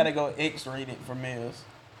feel like you No. gotta go X-rated for males.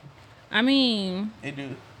 I mean, They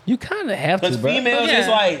do. You kind of have to, Because bro. females, Yeah.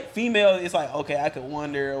 it's like, okay, I could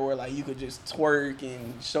wonder, or like you could just twerk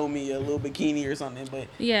and show me a little bikini or something. But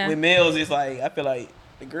Yeah. with males, it's like, I feel like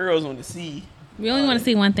the girls want to see. we only want to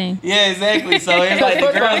see one thing. Yeah, exactly. So it's like the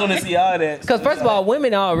First of all- girls want to see all that. Because So first it's of all,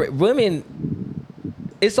 like, women,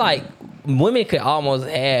 it's like women could almost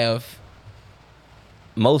have.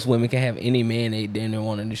 Most women can have any man they damn near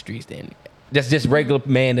want in the streets. Then that's just regular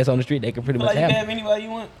man that's on the street. They can pretty I feel much like you have. can have anybody you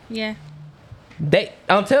want. Yeah.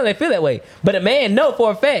 I'm telling you, they feel that way. But a man know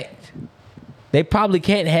for a fact they probably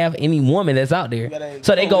can't have any woman that's out there. gotta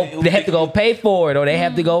So they go with- they have to go pay for it, or they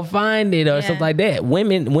have Mm. to go find it, or Yeah. something like that.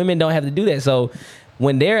 Women don't have to do that. So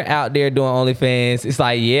when they're out there doing OnlyFans, it's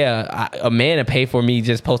like, yeah, a man will pay for me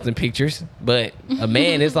just posting pictures, but a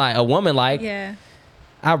man, it's like a woman like, Yeah.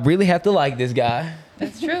 I really have to like this guy,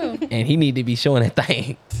 That's true. and he need to be showing that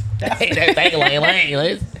thing.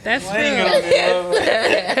 That's Lang true. on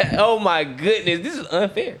it, Oh my goodness, this is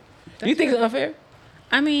unfair. Do you think it's unfair?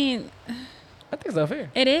 I mean, I think it's unfair.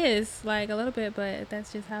 it is like a little bit, but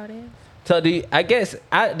that's just how it is. So this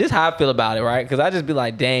is how I feel about it, right? Because I just be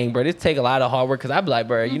like, dang, bro, this take a lot of hard work. Because I be like,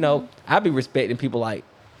 bro, you know, I be respecting people like,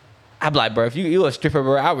 I be like, bro, if you a stripper,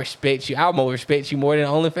 bro, I respect you. I more respect you more than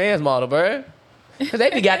an OnlyFans model, bro. Because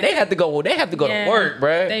they have to go to work,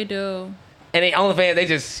 bro. They do. And they OnlyFans, they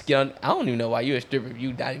just, you know, I don't even know why you a stripper if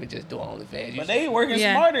you not even just doing OnlyFans. But they working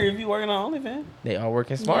smarter if you working on OnlyFans. They are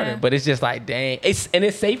working smarter, Yeah. but it's just like, dang, it's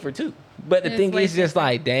safer too. But the It's thing way is just safer.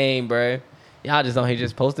 like, dang, bro, y'all just on here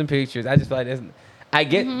just posting pictures. I just feel like that's, I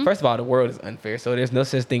get, first of all, the world is unfair, so there's no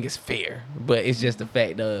such thing as fair. But it's just the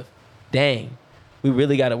fact of, dang, we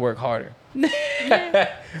really got to work harder.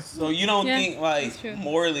 So you don't Yeah, think like that's true.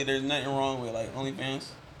 morally there's nothing wrong with like OnlyFans,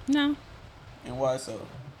 No. and why so?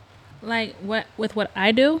 Like what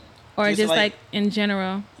I do, or Just just like- like in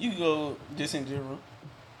general? You go just in general.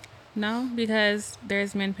 No, because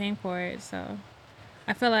there's men paying for it. So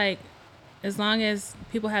I feel like as long as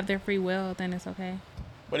people have their free will, then it's okay.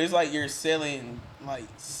 But it's like you're selling like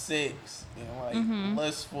sex and like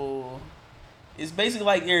lustful. It's basically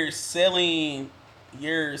like you're selling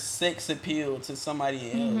your sex appeal to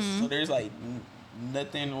somebody else. So there's like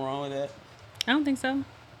nothing wrong with that. I don't think so.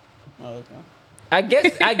 Oh, okay. I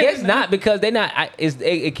guess not, because they not,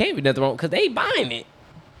 it can't be nothing wrong because they buying it.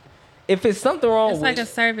 If it's something wrong It's with like a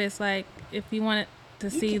service. Like if you wanted to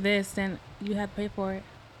see this, then you have to pay for it.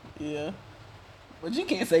 Yeah. But you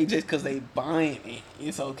can't say just because they buying it,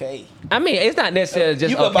 it's okay. I mean, it's not necessarily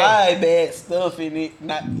just you can okay. buy bad stuff in it,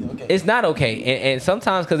 not okay. It's not okay, and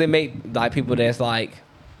sometimes because they make like people that's like,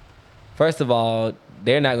 first of all,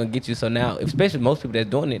 they're not gonna get you. So now, especially most people that's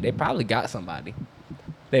doing it, they probably got somebody.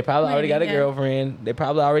 They probably already got a Maybe, yeah. girlfriend. They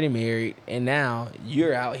probably already married, and now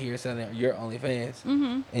you're out here selling your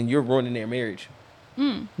OnlyFans, and you're ruining their marriage.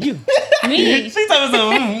 You, Me? She talking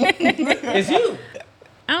some. it's you,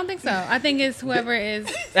 I don't think so. I think it's whoever is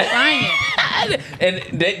buying it.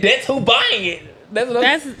 and that's who buying it. That's what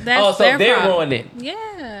That's oh, so their they're problem. ruining it.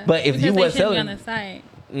 Yeah. But if because you they was shouldn't be selling- on the site.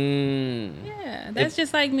 Mm. Yeah, that's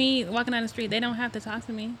just like me walking down the street. They don't have to talk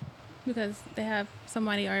to me because they have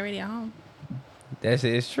somebody already at home.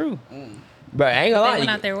 It's true. But I ain't gonna They lie, went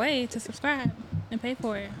out their way to subscribe and pay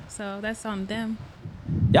for it. So that's on them.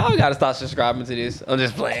 y'all gotta stop subscribing to this. I'm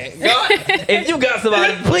just playing. If you got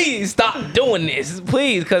somebody, please stop doing this,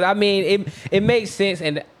 please, because I mean it makes sense.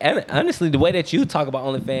 And honestly, the way that you talk about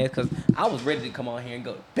OnlyFans, because I was ready to come on here and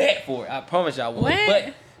go back for it. I promise y'all was. What?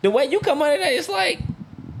 But the way you come on there, it's like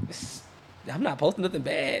I'm not posting nothing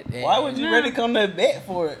bad. And- Why would you No. ready come to bat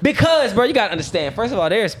for it? Because, bro, you gotta understand. First of all,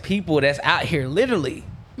 there's people that's out here literally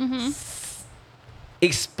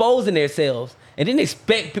exposing themselves, and then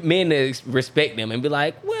expect men to respect them and be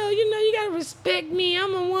like, "Well, you know, you gotta respect me.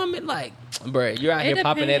 I'm a woman." Like, bro, you're out It here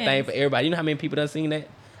popping that thing depends. for everybody. You know how many people done seen that?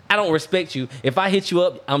 I don't respect you. If I hit you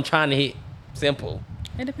up, I'm trying to hit. Simple.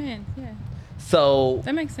 It depends. Yeah, So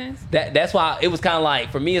that makes sense. that's why it was kind of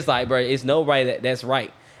like, for me, it's like, bro, it's nobody that's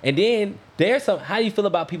right. And then there's some. How do you feel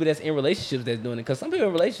about people that's in relationships that's doing it? Because some people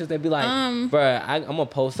in relationships they be like, "Bruh, I'm gonna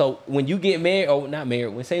post." So when you get married or not married,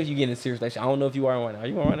 when say if you get in a serious relationship, I don't know if you are right now. Are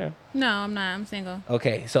you right now? No, I'm not. I'm single.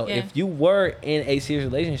 Okay, so Yeah. if you were in a serious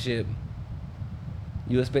relationship,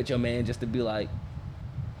 you expect your man just to be like,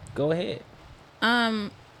 "Go ahead."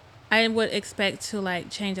 I would expect to like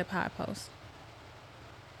change up how I post.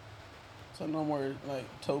 So no more like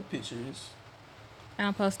toe pictures. I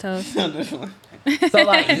don't post toes.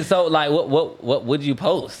 So like, what would you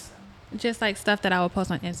post? Just like stuff that I would post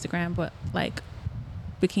on Instagram, but like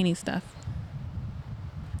bikini stuff.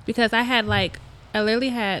 Because I literally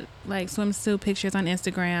had like swimsuit pictures on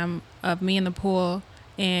Instagram of me in the pool,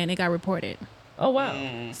 and it got reported. Oh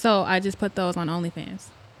wow, So I just put those on OnlyFans.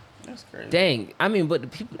 That's crazy. dang! I mean, but the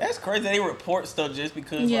people. That's crazy. They report stuff just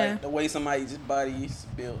because Yeah. like the way somebody's body is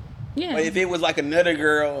built. Yeah. But if it was like another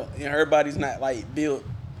girl and her body's not like built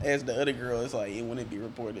as the other girl, it's like it wouldn't be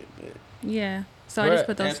reported. But Yeah. So I Bruh, just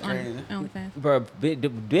put those that's on crazy. OnlyFans. Bro,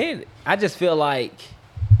 being, I just feel like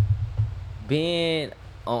being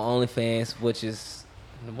on OnlyFans, which is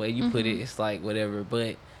the way you put it, it's like whatever.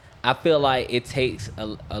 But I feel like it takes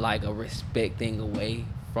a like a respect thing away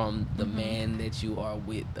from the man that you are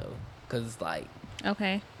with, though, because it's like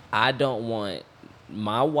Okay. I don't want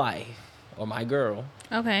my wife or my girl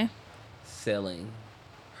Okay. selling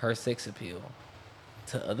her sex appeal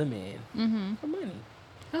to other men for money.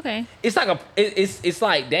 Okay. It's like it's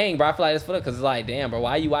like, dang, bro, I feel like it's for because it's like, damn, bro,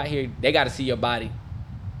 why you out here? They got to see your body.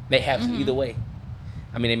 They have to either way.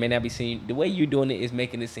 I mean, they may not be seeing the way you're doing it is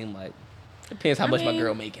making it seem like depends how I much my mean-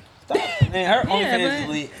 girl making. Man, her OnlyFans is but-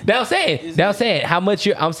 lit. That I'm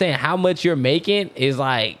saying how much you're making is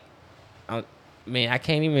like, man, I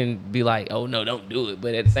can't even be like, oh no, don't do it.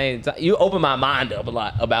 But at the same time, you open my mind up a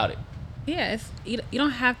lot about it. Yeah, you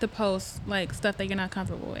don't have to post like stuff that you're not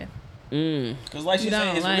comfortable with. Cause like she You said,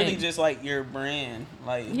 don't, it's like- really just like your brand,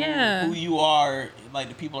 like Yeah. who you are. Like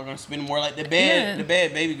the people are gonna spend more. Like the bad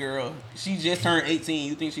baby girl. She just turned 18.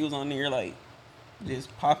 You think she was on there like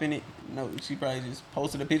just popping it? No, she probably just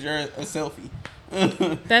posted a picture of a selfie.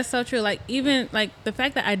 That's so true. Like even like the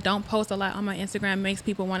fact that I don't post a lot on my Instagram makes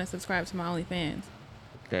people want to subscribe to my OnlyFans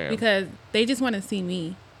because they just want to see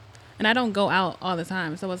me, and I don't go out all the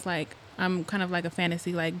time. So it's like I'm kind of like a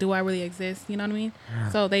fantasy. Like, do I really exist? You know what I mean?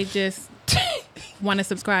 So they just want to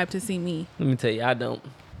subscribe to see me. Let me tell you, I don't.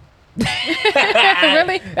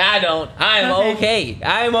 Really? I don't. I am okay.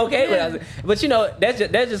 I am okay Yeah. with it. But you know, that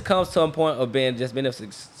just comes to a point of being able to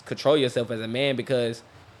control yourself as a man, because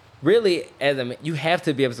really, as a man, you have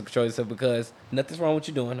to be able to control yourself because nothing's wrong with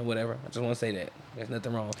you doing or whatever. I just want to say that. There's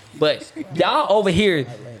nothing wrong. But y'all over here,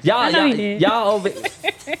 I know he did. y'all over.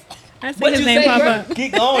 I see What his you name say, pop bro? up.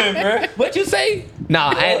 Keep going, bro. What you say?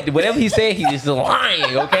 Nah, whatever he said, he is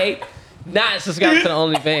lying, okay? Not subscribe to the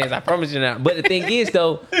OnlyFans. I promise you not. But the thing is,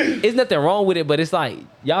 though, there's nothing wrong with it, but it's like,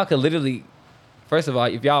 y'all could literally, first of all,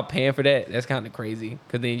 if y'all paying for that, that's kind of crazy.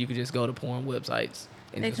 Because then you could just go to porn websites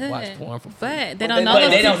and They just could, watch porn for free. but they But don't know but those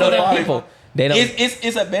they don't know people. the people. They don't.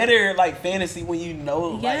 It's a better like fantasy when you know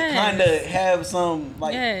like Yes. kind of have some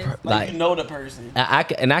like Yes. like you know the person. I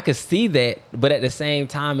could see that, but at the same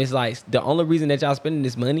time, it's like the only reason that y'all spending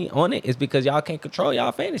this money on it is because y'all can't control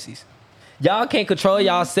y'all fantasies. Y'all can't control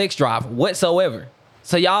y'all sex drive whatsoever.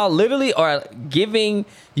 So y'all literally are giving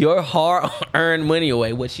your hard-earned money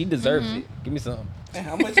away. What she deserves it. Give me some. Man,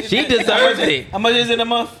 how much is She it? deserves it. How much is it a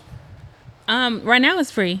month? Right now it's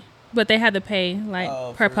free, but they had to pay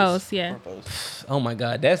like per post. Yeah. Per post. Oh my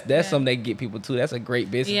God, that's something they get people too. That's a great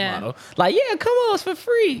business Yeah. model. Like, yeah, come on, it's for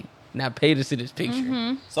free. Now pay to see this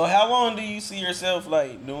picture. So how long do you see yourself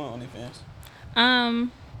like doing OnlyFans?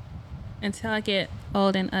 Until I get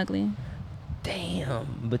old and ugly. Damn,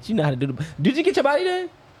 but you know how to do the. Did you get your body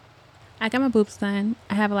done? I got my boobs done.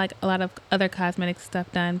 I have like a lot of other cosmetic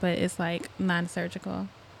stuff done, but it's like non-surgical.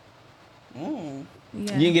 Mm.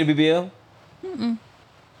 Yeah. You didn't get a BBL?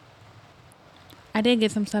 I did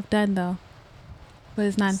get some stuff done though, but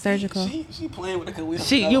it's non-surgical. She playing with it because we don't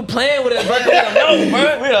She, know. you playing with it, bro? We don't know,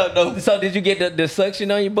 bro. We don't know. So did you get the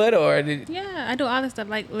suction on your butt, or did? Yeah, I do all this stuff.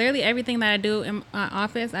 Like literally everything that I do in my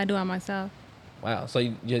office, I do on myself. Wow. So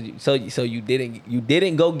you didn't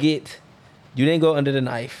go under the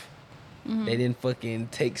knife. They didn't fucking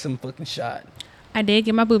take some fucking shot. I did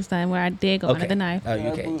get my boobs done where I did go under the knife. Oh,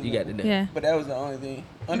 Yeah, okay. boobs You got done. the done. Yeah. But that was the only thing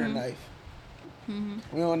under knife.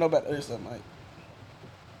 We don't know about the other stuff, Mike.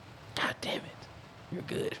 God damn it. You're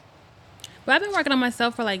good. But I've been working on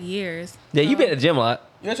myself for like years. Yeah, you been at the gym a lot.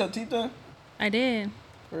 You got your teeth done? I did.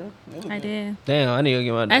 For real? They look I good. did. Damn, I need to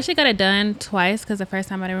get my. I actually got it done twice because the first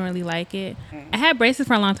time I didn't really like it. I had braces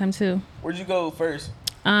for a long time too. Where'd you go first?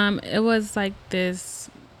 It was like this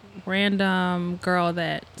random girl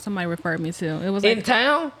that somebody referred me to. It was in like,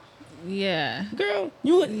 town, yeah, girl.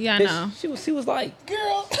 You. Yeah, I this- know. She was like.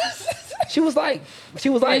 Girl. She was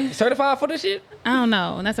like certified for this shit. I don't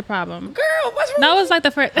know, and that's a problem. Girl, what's wrong? That was like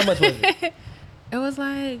the first. How much was it? It was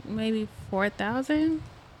like maybe 4,000.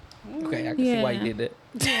 Okay, I can see why you Yeah. did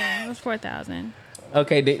that. Yeah, it was 4,000.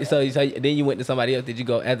 Okay, so then you went to somebody else. Did you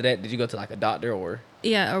go after that? Did you go to like a doctor or?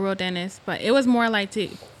 Yeah, a real dentist, but it was more like to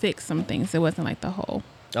fix some things. It wasn't like the whole.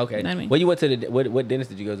 Okay. You know what I mean? Well, you went to the what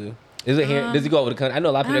dentist did you go to? Is it here? Does he go over the country? I know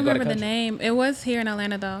a lot of I people don't that go to remember the the country. name. It was here in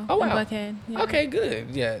Atlanta though. Oh, in wow. Buckhead. Yeah. Okay, good.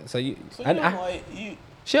 Yeah. So you, So you don't like you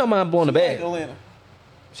she don't mind blowing the like bag. Atlanta.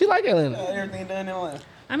 She like Atlanta. Everything done in Atlanta.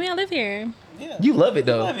 I mean, I live here. Yeah. You love it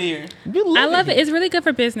though. Love it here. You love I love it. here. It's really good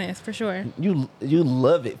for business for sure. You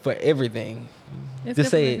love it for everything. It's Just good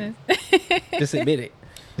say for business. Just admit it.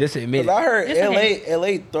 Just admit Cause I it. heard It's okay.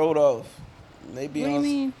 LA throwed off. They be What do you on.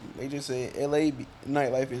 mean? They just say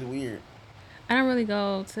nightlife is weird. I don't really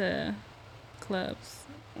go to clubs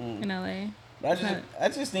in LA. But I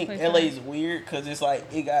just think Place LA like- is weird because it's like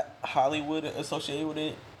it got Hollywood associated with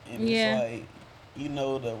it, and Yeah. it's like you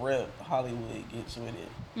know the rep Hollywood gets with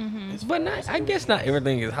it. Mm-hmm. As But far not, as I guess not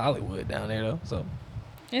everything everything is Hollywood down there though. So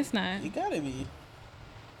It's not. else. It gotta be.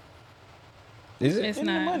 is it? It's Spend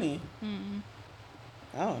the not. money.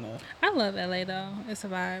 I don't know. I love LA though. It's a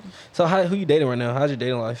vibe. So who you dating right now? How's your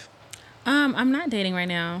dating life? I'm not dating right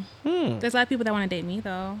now. Hmm. There's a lot of people that want to date me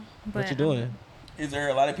though. But What you doing? Is there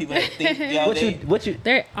a lot of people that think y'all What you date? what you?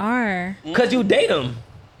 There are. Cause you date them.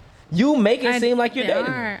 You make it seem like you're they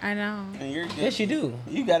dating. are. I know. And you're guilty. Yes, you do.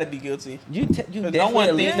 You gotta be guilty. You no definitely one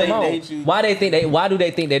at least thinks they know. date you. Why do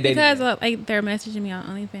they think they're dating? Because you? like they're messaging me on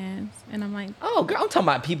OnlyFans, and I'm like, Oh, girl, I'm talking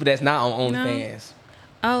about people that's not on No. OnlyFans.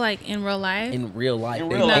 oh, like in real life. In real life. In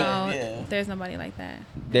they real think- life. No, yeah. there's nobody like that.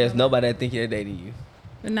 There's nobody that think they're dating you.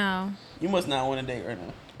 No, You must not want to date right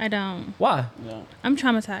now. I don't. Why? No. I'm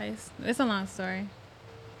traumatized. It's a long story.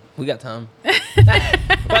 We got time.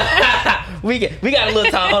 we got a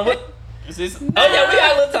little time. What? Is this Oh yeah, we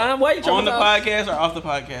got a little time. Why are you on the traumatized? podcast or off the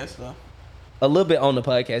podcast though? A little bit on the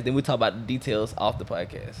podcast, then we talk about the details off the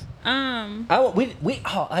podcast.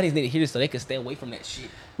 I just need to hear this so they can stay away from that shit.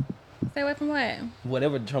 Stay away from what?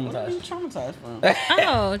 Whatever What are you traumatized. traumatized from?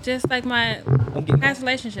 Oh, just like my I'm getting past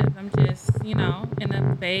relationships. I'm just, in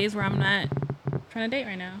a phase where I'm not trying to date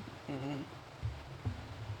right now.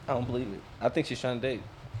 I don't believe it. I think she's trying to date.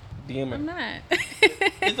 DM her. I'm not.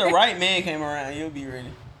 If the right man came around, you'll be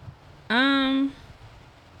ready.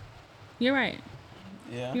 You're right.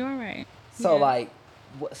 Yeah. You are right. So Yeah. like,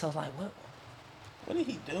 what? What did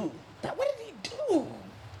he do? What did he do?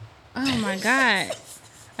 Oh my God.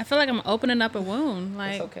 I feel like I'm opening up a wound.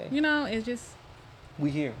 Like, okay. It's just. We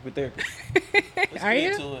here. We're therapists. Let's Are get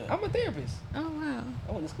you? into it. I'm a therapist. Oh wow.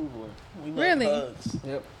 I went to school for it. We love Really? hugs.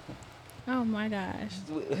 Yep. Oh my gosh.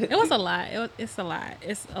 It was a lot. It's a lot.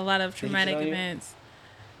 It's a lot of Did he traumatic tell you? events.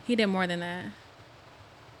 He did more than that.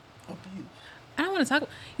 Abuse. I don't want to talk.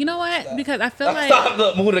 You know what? Stop. Because I feel like Stop.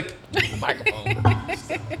 Look, move the microphone.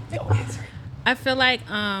 Don't answer it. I feel like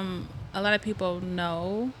a lot of people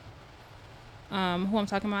know who I'm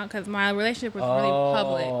talking about because my relationship was really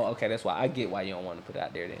public. Oh, okay. That's why I get why you don't want to put it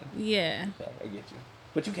out there. Then Yeah, okay, I get you,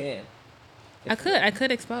 but you can. I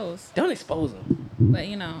could expose, Don't expose them. but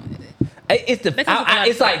It's the. Because of a lot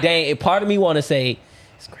It's of like, dang. Part of me want to say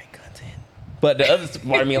it's great content, but the other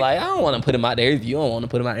part of me like I don't want to put him out there if you don't want to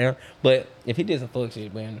put him out there. But if he did some fuck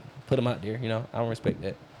shit, man, put him out there. I don't respect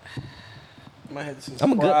that. Might have to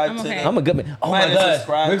I'm a good- subscribe I'm to okay. the- I'm a good man. Oh Might my have god,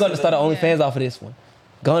 subscribed we're going to to start the- an OnlyFans off of this one.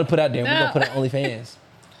 Go and put out there. We're No. gonna put on OnlyFans.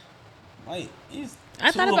 Like, he's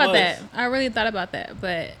I two thought of about us. that. I really thought about that,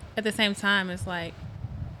 but at the same time, it's like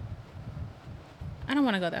I don't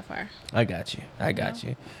want to go that far I got you.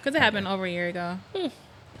 because it happened over a year ago.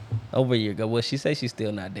 Over a year ago. Well, she says she's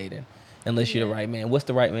still not dating, unless you're the right man. What's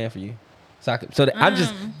the right man for you? I'm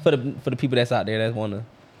just for the people that's out there that want to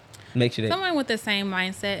make sure that. Someone with the same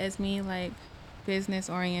mindset as me, like business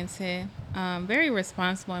oriented, very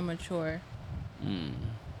responsible and mature.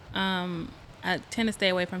 I tend to stay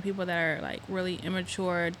away from people that are like really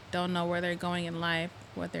immature, don't know where they're going in life,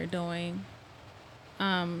 what they're doing.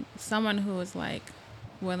 Someone who is like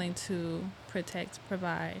willing to protect,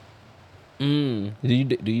 provide. Do you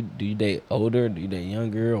date older? Do you date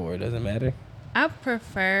younger? Or it doesn't matter? I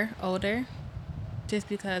prefer older, just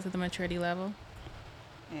because of the maturity level.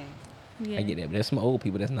 Yeah. I get that, but there's some old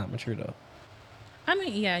people that's not mature though. I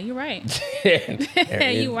mean, yeah, you're right. There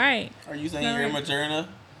is. You're right. Are you saying No. you're immature enough?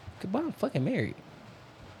 But I'm fucking married.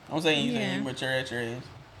 I'm saying you Yeah. think you're mature at your age.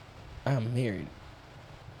 I'm married,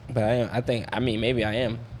 but I am. Maybe I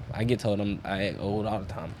am. I get told I act old all the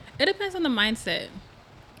time. It depends on the mindset,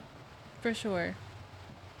 for sure.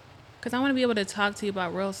 Because I want to be able to talk to you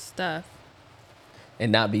about real stuff.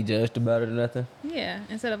 And not be judged about it or nothing. Yeah,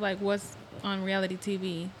 instead of like what's on reality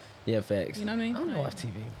TV. Yeah, facts. You know what I mean? I don't Like- watch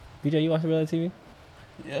TV. BJ, you watch reality TV?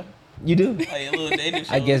 Yeah. You do? Like a little dating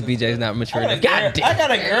show. I guess BJ's not mature enough. God I damn.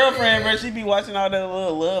 got a girlfriend, bro. She be watching all that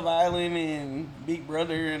little Love Island and Big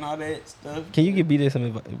Brother and all that stuff. Can you give BJ some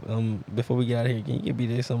advice before we get out of here? Can you give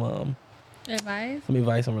BJ some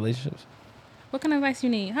Advice? on relationships? What kind of advice you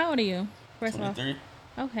need? How old are you? First of 23.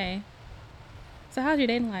 all. Okay. So how's your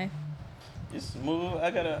dating life? It's smooth.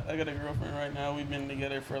 I got a girlfriend right now. We've been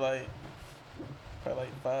together for probably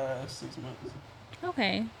 5-6 months.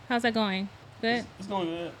 Okay. How's that going? Good? It's going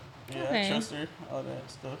good. Yeah, Okay. I trust her. All that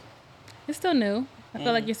stuff. It's still new. I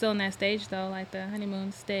feel like you're still in that stage though, like the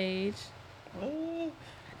honeymoon stage.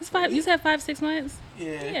 It's 5. You said 5-6 months?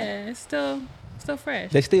 Yeah. Yeah, it's still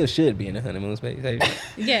fresh. They still should be in the honeymoon space.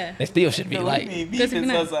 Yeah. They still should be No, like. we be Because beefing if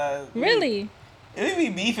you're not- sometimes. Really? It be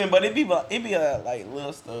beefing, but it be like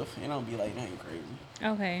little stuff. It don't be like nothing crazy.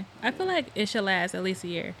 Okay. I feel like it should last at least a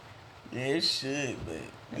year. Yeah, it should, but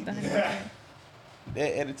Like the honeymoon phase.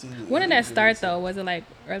 that attitude. When did that start though? Was it like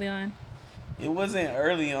early on? It wasn't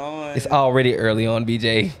early on. It's already early on,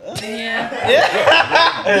 BJ. Yeah.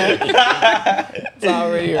 It's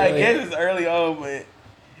already I early. guess it's early on, but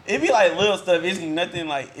it be like little stuff. It's nothing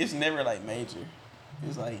like, it's never like major.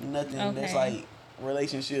 It's like nothing that's Okay. like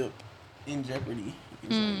relationship in jeopardy.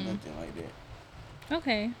 It's like nothing like that.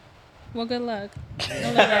 Okay. Well, good luck.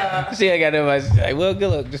 Don't let her- She ain't got that much. Like, well, good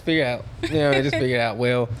luck. Just figure it out. You know, just figure it out.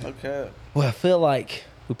 Well, Okay. I feel like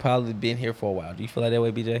we probably been here for a while. Do you feel like that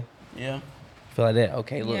way, BJ? Yeah. Feel like that?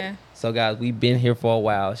 Okay, look. Yeah. So, guys, we've been here for a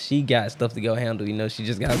while. She got stuff to go handle. You know, she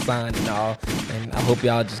just got signed and all. And I hope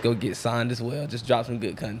y'all just go get signed as well. Just drop some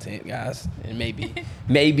good content, guys. And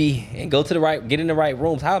maybe, and go to the right, get in the right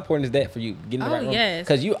rooms. How important is that for you? Get in the Oh, right room? yes.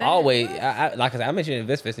 Because you That- always, like I said, I mentioned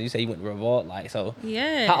Invest Fest and you say you went to Revolt. Like, so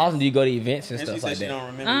Yeah. how often do you go to events and And she stuff said like she that?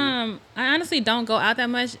 don't remember. I honestly don't go out that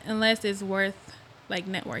much unless it's worth like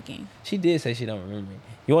networking. She did say she don't remember me.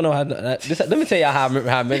 You wanna know how? Let me tell y'all how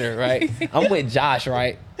I met her. Right? I'm with Josh.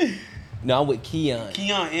 Right? No, I'm with Keon.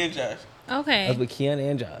 Keon and Josh. I was Okay. with Keon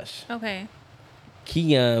and Josh. Okay.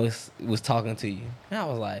 Keon was talking to you, and I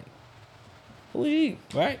was like, "Who is you?"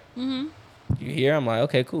 Right? Mhm. You hear? I'm like,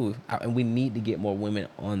 "Okay, cool." And we need to get more women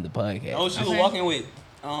on the podcast. Oh, she was Okay. walking with.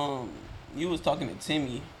 You was talking to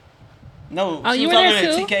Timmy. No, Oh, she you was were talking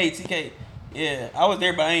there to too? TK. Yeah, I was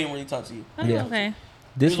there, but I ain't really talk to you. Oh, Yeah. okay. You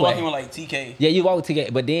This was way. walking with like TK. Yeah, you walk with TK,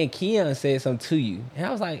 but then Keon said something to you, and I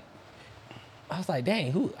was like,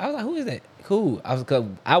 dang, who? I was like, who is that? Who? Cause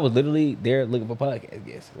I was literally there looking for podcast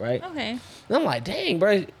guests, right? Okay. And I'm like, dang,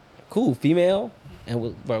 bro, cool, female, and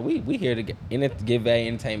we here to give value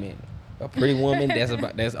entertainment. A pretty woman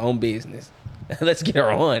that's own business. Let's get her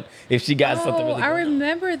on if she got something really I going on.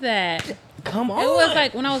 remember that. Come on. It was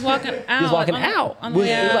like when I was walking out. He was walking on the- out. on It the was,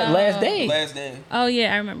 way like out. last day. Last day. Oh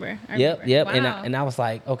yeah, I remember. Yep. Wow. And I was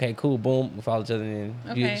like, okay, cool, boom, we followed each other, and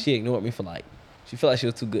then Okay. she ignored me for like, she felt like she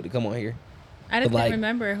was too good to come on here. I just but, like, didn't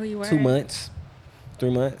remember who you were. 2 months, 3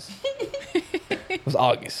 months. It was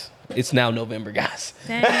August. It's now November, guys.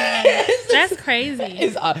 Dang. That's crazy.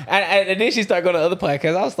 It's and then she started going to other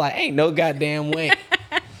podcasts. I was like, ain't no goddamn way.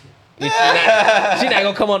 She not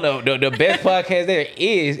gonna come on the best podcast there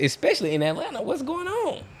is, especially in Atlanta. What's going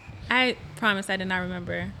on? I promise I did not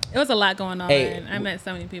remember. It was a lot going on. Hey, I met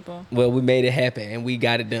so many people. Well, we made it happen and we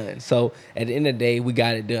got it done. So at the end of the day, we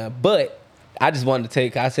got it done. But I just wanted to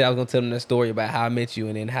take. I said I was gonna tell them the story about how I met you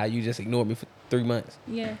and then how you just ignored me for 3 months.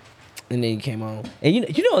 Yeah. And then you came on. And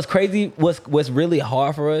you know what's crazy? What's really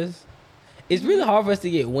hard for us? It's really hard for us to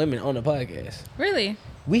get women on the podcast. Really?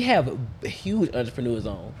 We have huge entrepreneurs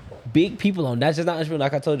on. Big people on. That's just not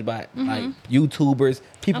entrepreneurs like I told you about. Like YouTubers,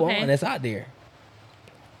 people Okay. on that's out there.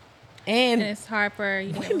 And And it's hard for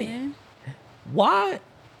you to get Women. women. why?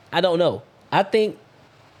 I don't know. I think,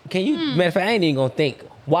 can you, matter of fact, I ain't even gonna think.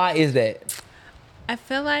 Why is that? I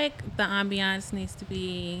feel like the ambiance needs to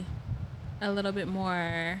be a little bit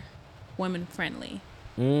more women friendly.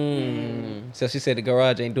 So she said the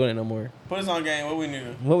garage ain't doing it no more. Put us on game. What we need?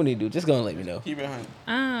 What we need to do? Just gonna let me know. Keep it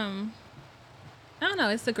 100. I don't know.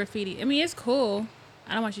 It's the graffiti. I mean, it's cool.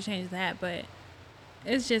 I don't want you to change that, but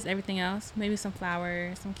it's just everything else. Maybe some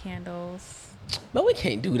flowers, some candles. But we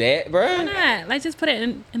can't do that, Why bro. not? Like, just put it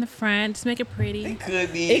in the front. Just make it pretty. It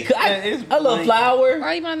could be. It could, It's a little blank. flower.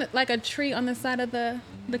 Or even on like a tree on the side of the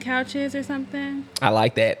couches or something. I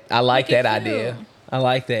like that. I like Make it that cute. idea. I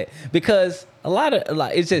like that because a lot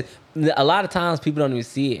of times people don't even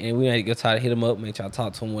see it, and we might go try to hit them up, make try to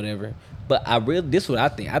talk to them, whatever. But this is what I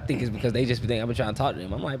think. I think it's because they just be thinking I've been trying to talk to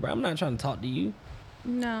them. I'm like, bro, I'm not trying to talk to you.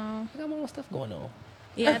 No. I got my own stuff going on.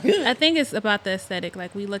 Yeah, That's good. I think it's about the aesthetic.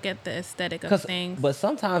 Like, we look at the aesthetic of things. But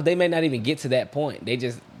sometimes they may not even get to that point.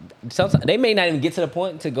 Sometimes they may not even get to the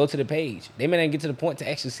point to go to the page. They may not get to the point to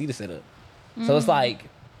actually see the setup. So it's like,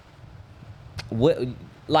 what?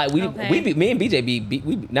 Like Okay. me and BJ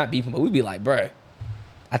we not beefing, but we be like, bruh,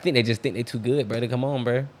 I think they just think they too good, bro. To come on,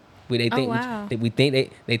 bro. They think wow. we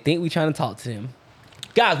think they think we trying to talk to them.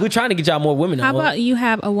 Guys, we're trying to get y'all more women How on. about you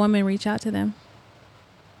have a woman reach out to them?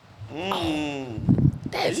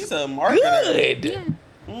 That's She's a marketer. good.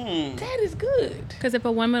 Yeah. That is good. Because if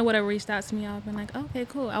a woman would have reached out to me, I would have been like, okay,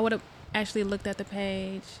 cool. I would have actually looked at the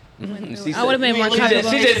page. went through She it. I would have been more She just-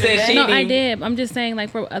 comfortable. She just said she No, didn't I even- did. I'm just saying, like,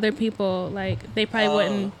 for other people, like, they probably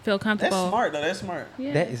wouldn't feel That's comfortable. smart though. That's smart.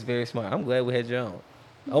 Yeah. That is very smart. I'm glad we had you on.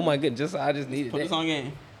 Oh my goodness, I just needed Put that. us on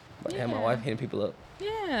game. But have my Yeah. wife hitting people up.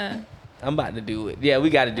 Yeah. I'm about to do it. Yeah,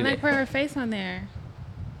 we got to do And, that. like, put her face on there.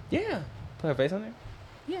 Yeah, put her face on there.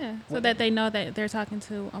 Yeah. So that they know that they're talking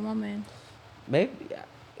to a woman. Maybe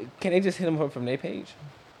can they just hit them up from their page?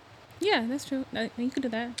 Yeah, that's true. You could do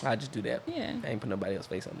that. I'll just do that. Yeah. I ain't put nobody else's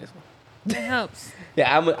face on this one. It helps.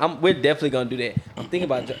 Yeah, we're definitely gonna do that. I'm thinking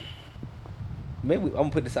about maybe I'm gonna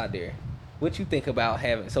put this out there. What you think about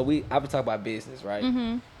having? So I've been talking about business, right?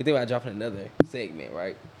 Mm-hmm. We think about dropping another segment,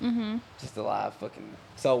 right? Mm-hmm. Just a live fucking.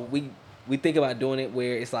 So we think about doing it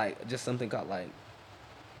where it's like just something called like.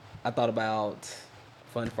 I thought about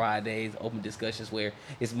Fun Fridays, open discussions where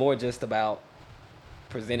it's more just about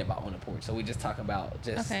presented by On the Porch. So we just talk about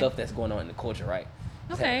just Okay. stuff that's going on in the culture, right?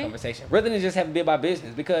 Just have a Okay. conversation rather than just having bit by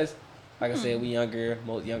business, because like I said, we younger,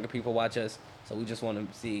 most younger people watch us, so we just want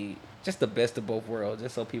to see just the best of both worlds,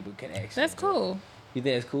 just so people can actually. That's enjoy it. cool. You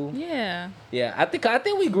think it's cool? Yeah. Yeah, I think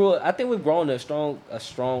we grew. I think we've grown a strong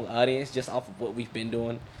audience just off of what we've been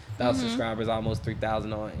doing. 1,000 subscribers, almost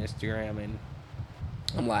 3,000 on Instagram, and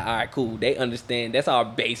I'm like, all right, cool. They understand. That's our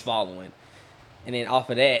base following, and then off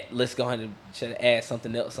of that, let's go ahead and try to add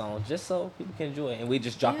something else on, just so people can enjoy it. And we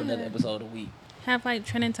just drop another episode a week. Have like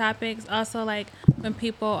trending topics. Also, like when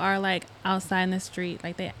people are like outside in the street,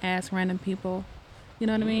 like they ask random people. You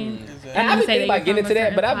know what I mean? Exactly. And I be say thinking that about you getting from into a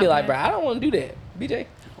that, but I'd be like, certain bro, I don't want to do that. BJ,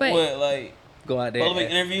 But What, like go out there. public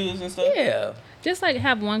interviews and stuff? Yeah, just like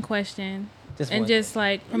have one question just and one. just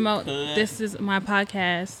like promote. could. This is my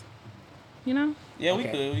podcast. You know? Yeah,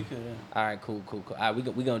 Okay. we could. All right, cool. All right,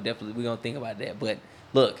 we gonna think about that. But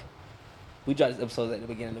look, we dropped this episode at the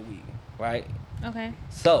beginning of the week, right? Okay.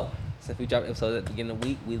 So since we drop episodes at the beginning of the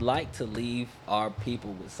week, we like to leave our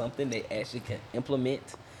people with something they actually can implement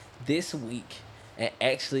this week and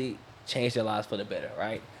actually change their lives for the better,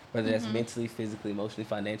 right? Whether that's mentally, physically, emotionally,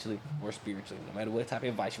 financially, or spiritually, no matter what type of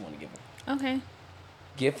advice you want to give them. Okay.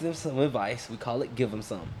 Give them some advice. We call it give them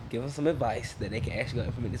some. Give them some advice that they can actually go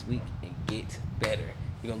implement this week and get better.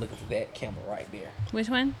 You're gonna look at that camera right there. Which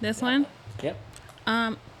one? This one? Yep.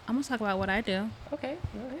 I'm gonna talk about what I do. Okay.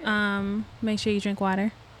 Go ahead. Make sure you drink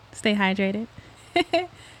water. Stay hydrated.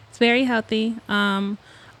 It's very healthy.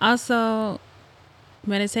 Also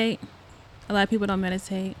meditate. A lot of people don't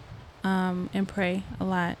meditate and pray a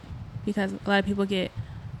lot because a lot of people get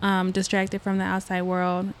distracted from the outside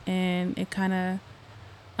world, and it kind of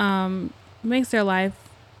makes their life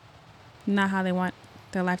not how they want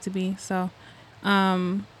their life to be. So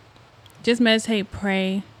just meditate,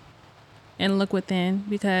 pray, and look within,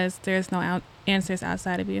 because there's no answers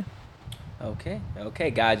outside of you. Okay,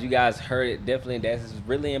 guys, you guys heard it. Definitely, that's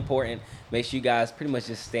really important. Make sure you guys pretty much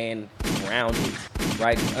just stand grounded,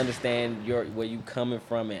 right? Just understand where you coming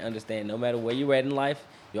from, and understand no matter where you're at in life,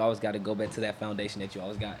 you always got to go back to that foundation that you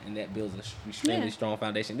always got, and that builds an extremely strong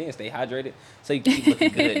foundation. Then stay hydrated so you can keep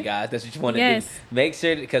looking good, guys. That's what you want to do. Make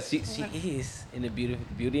sure, because she is in the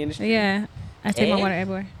beauty industry. Yeah, I take my And water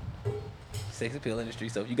everywhere. sex appeal industry.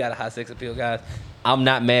 So if you got a high sex appeal, guys, I'm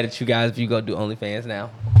not mad at you guys if you go do OnlyFans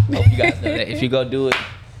now. Hope you guys know that. If you go do it,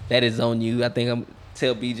 that is on you. I think I'm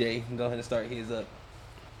tell BJ go ahead and start his up.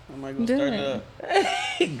 I might go start it up.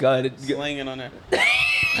 Go ahead. Slinging on there.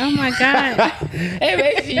 Oh my God. Hey,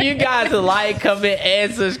 make sure you guys like, comment,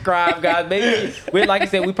 and subscribe, guys. Maybe we're, like I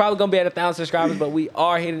said, we're probably gonna be at 1,000 subscribers, but we're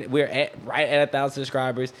right at 1,000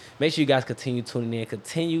 subscribers. Make sure you guys continue tuning in,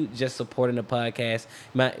 continue just supporting the podcast.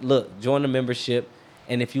 Look, join the membership,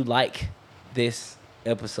 and if you like this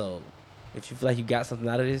episode, if you feel like you got something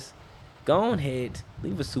out of this, go on ahead,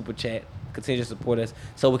 leave a super chat. Continue to support us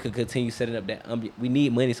so we can continue setting up that we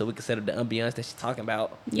need money so we can set up the ambiance that she's talking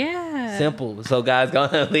about. Yeah. Simple. So guys, go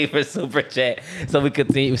ahead and leave her super chat so we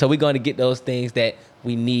continue. So we're going to get those things that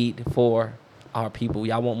we need for our people.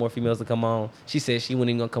 Y'all want more females to come on? She said she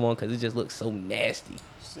wasn't even gonna come on because it just looks so nasty.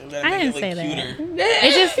 I didn't say that.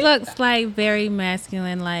 It just looks like very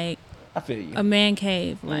masculine, like I feel you. a man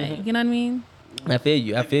cave, like you know what I mean? I feel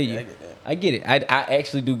you. I get it. I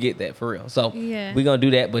actually do get that, for real. So Yeah. we're going to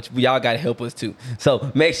do that, but y'all got to help us too.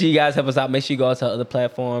 So make sure you guys help us out. Make sure you go out to other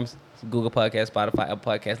platforms, Google Podcasts, Spotify,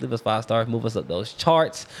 Apple Podcasts. Leave us 5 stars. Move us up those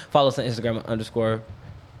charts. Follow us on Instagram _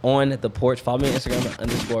 on the porch. Follow me on Instagram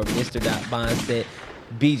 _ Mr.Bondset.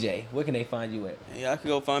 BJ, where can they find you at? Y'all can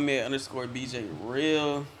go find me at _BJ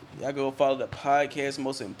Real. Y'all go follow the podcast,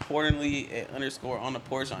 most importantly, at _ on the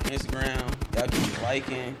porch on Instagram. Y'all keep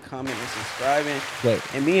liking, commenting, and subscribing. Wait.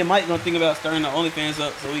 And me and Mike gonna think about starting the OnlyFans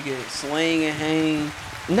up so we can slang and hang.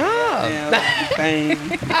 No. Bang.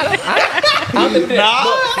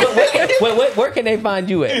 Where can they find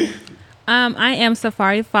you at? I am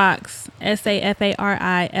Safari Fox, SAFARIFOXE,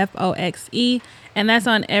 and that's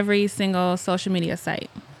on every single social media site.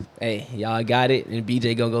 Hey, y'all got it. And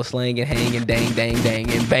BJ gonna go slang and hang and dang, and bang, bang,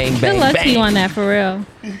 Good luck bang. to you on that, for real.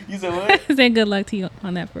 You said what? I said good luck to you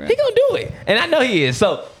on that, for real. He gonna do it. And I know he is.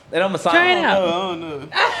 So, and I'm gonna sign Try it off. out. I don't know.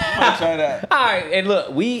 I'm gonna try that. All right, and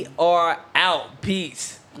look, we are out.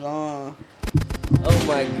 Peace. Oh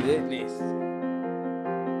my goodness.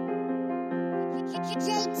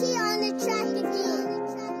 JT on the track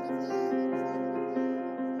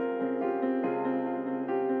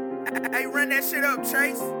again. Hey, run that shit up,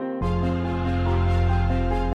 Chase.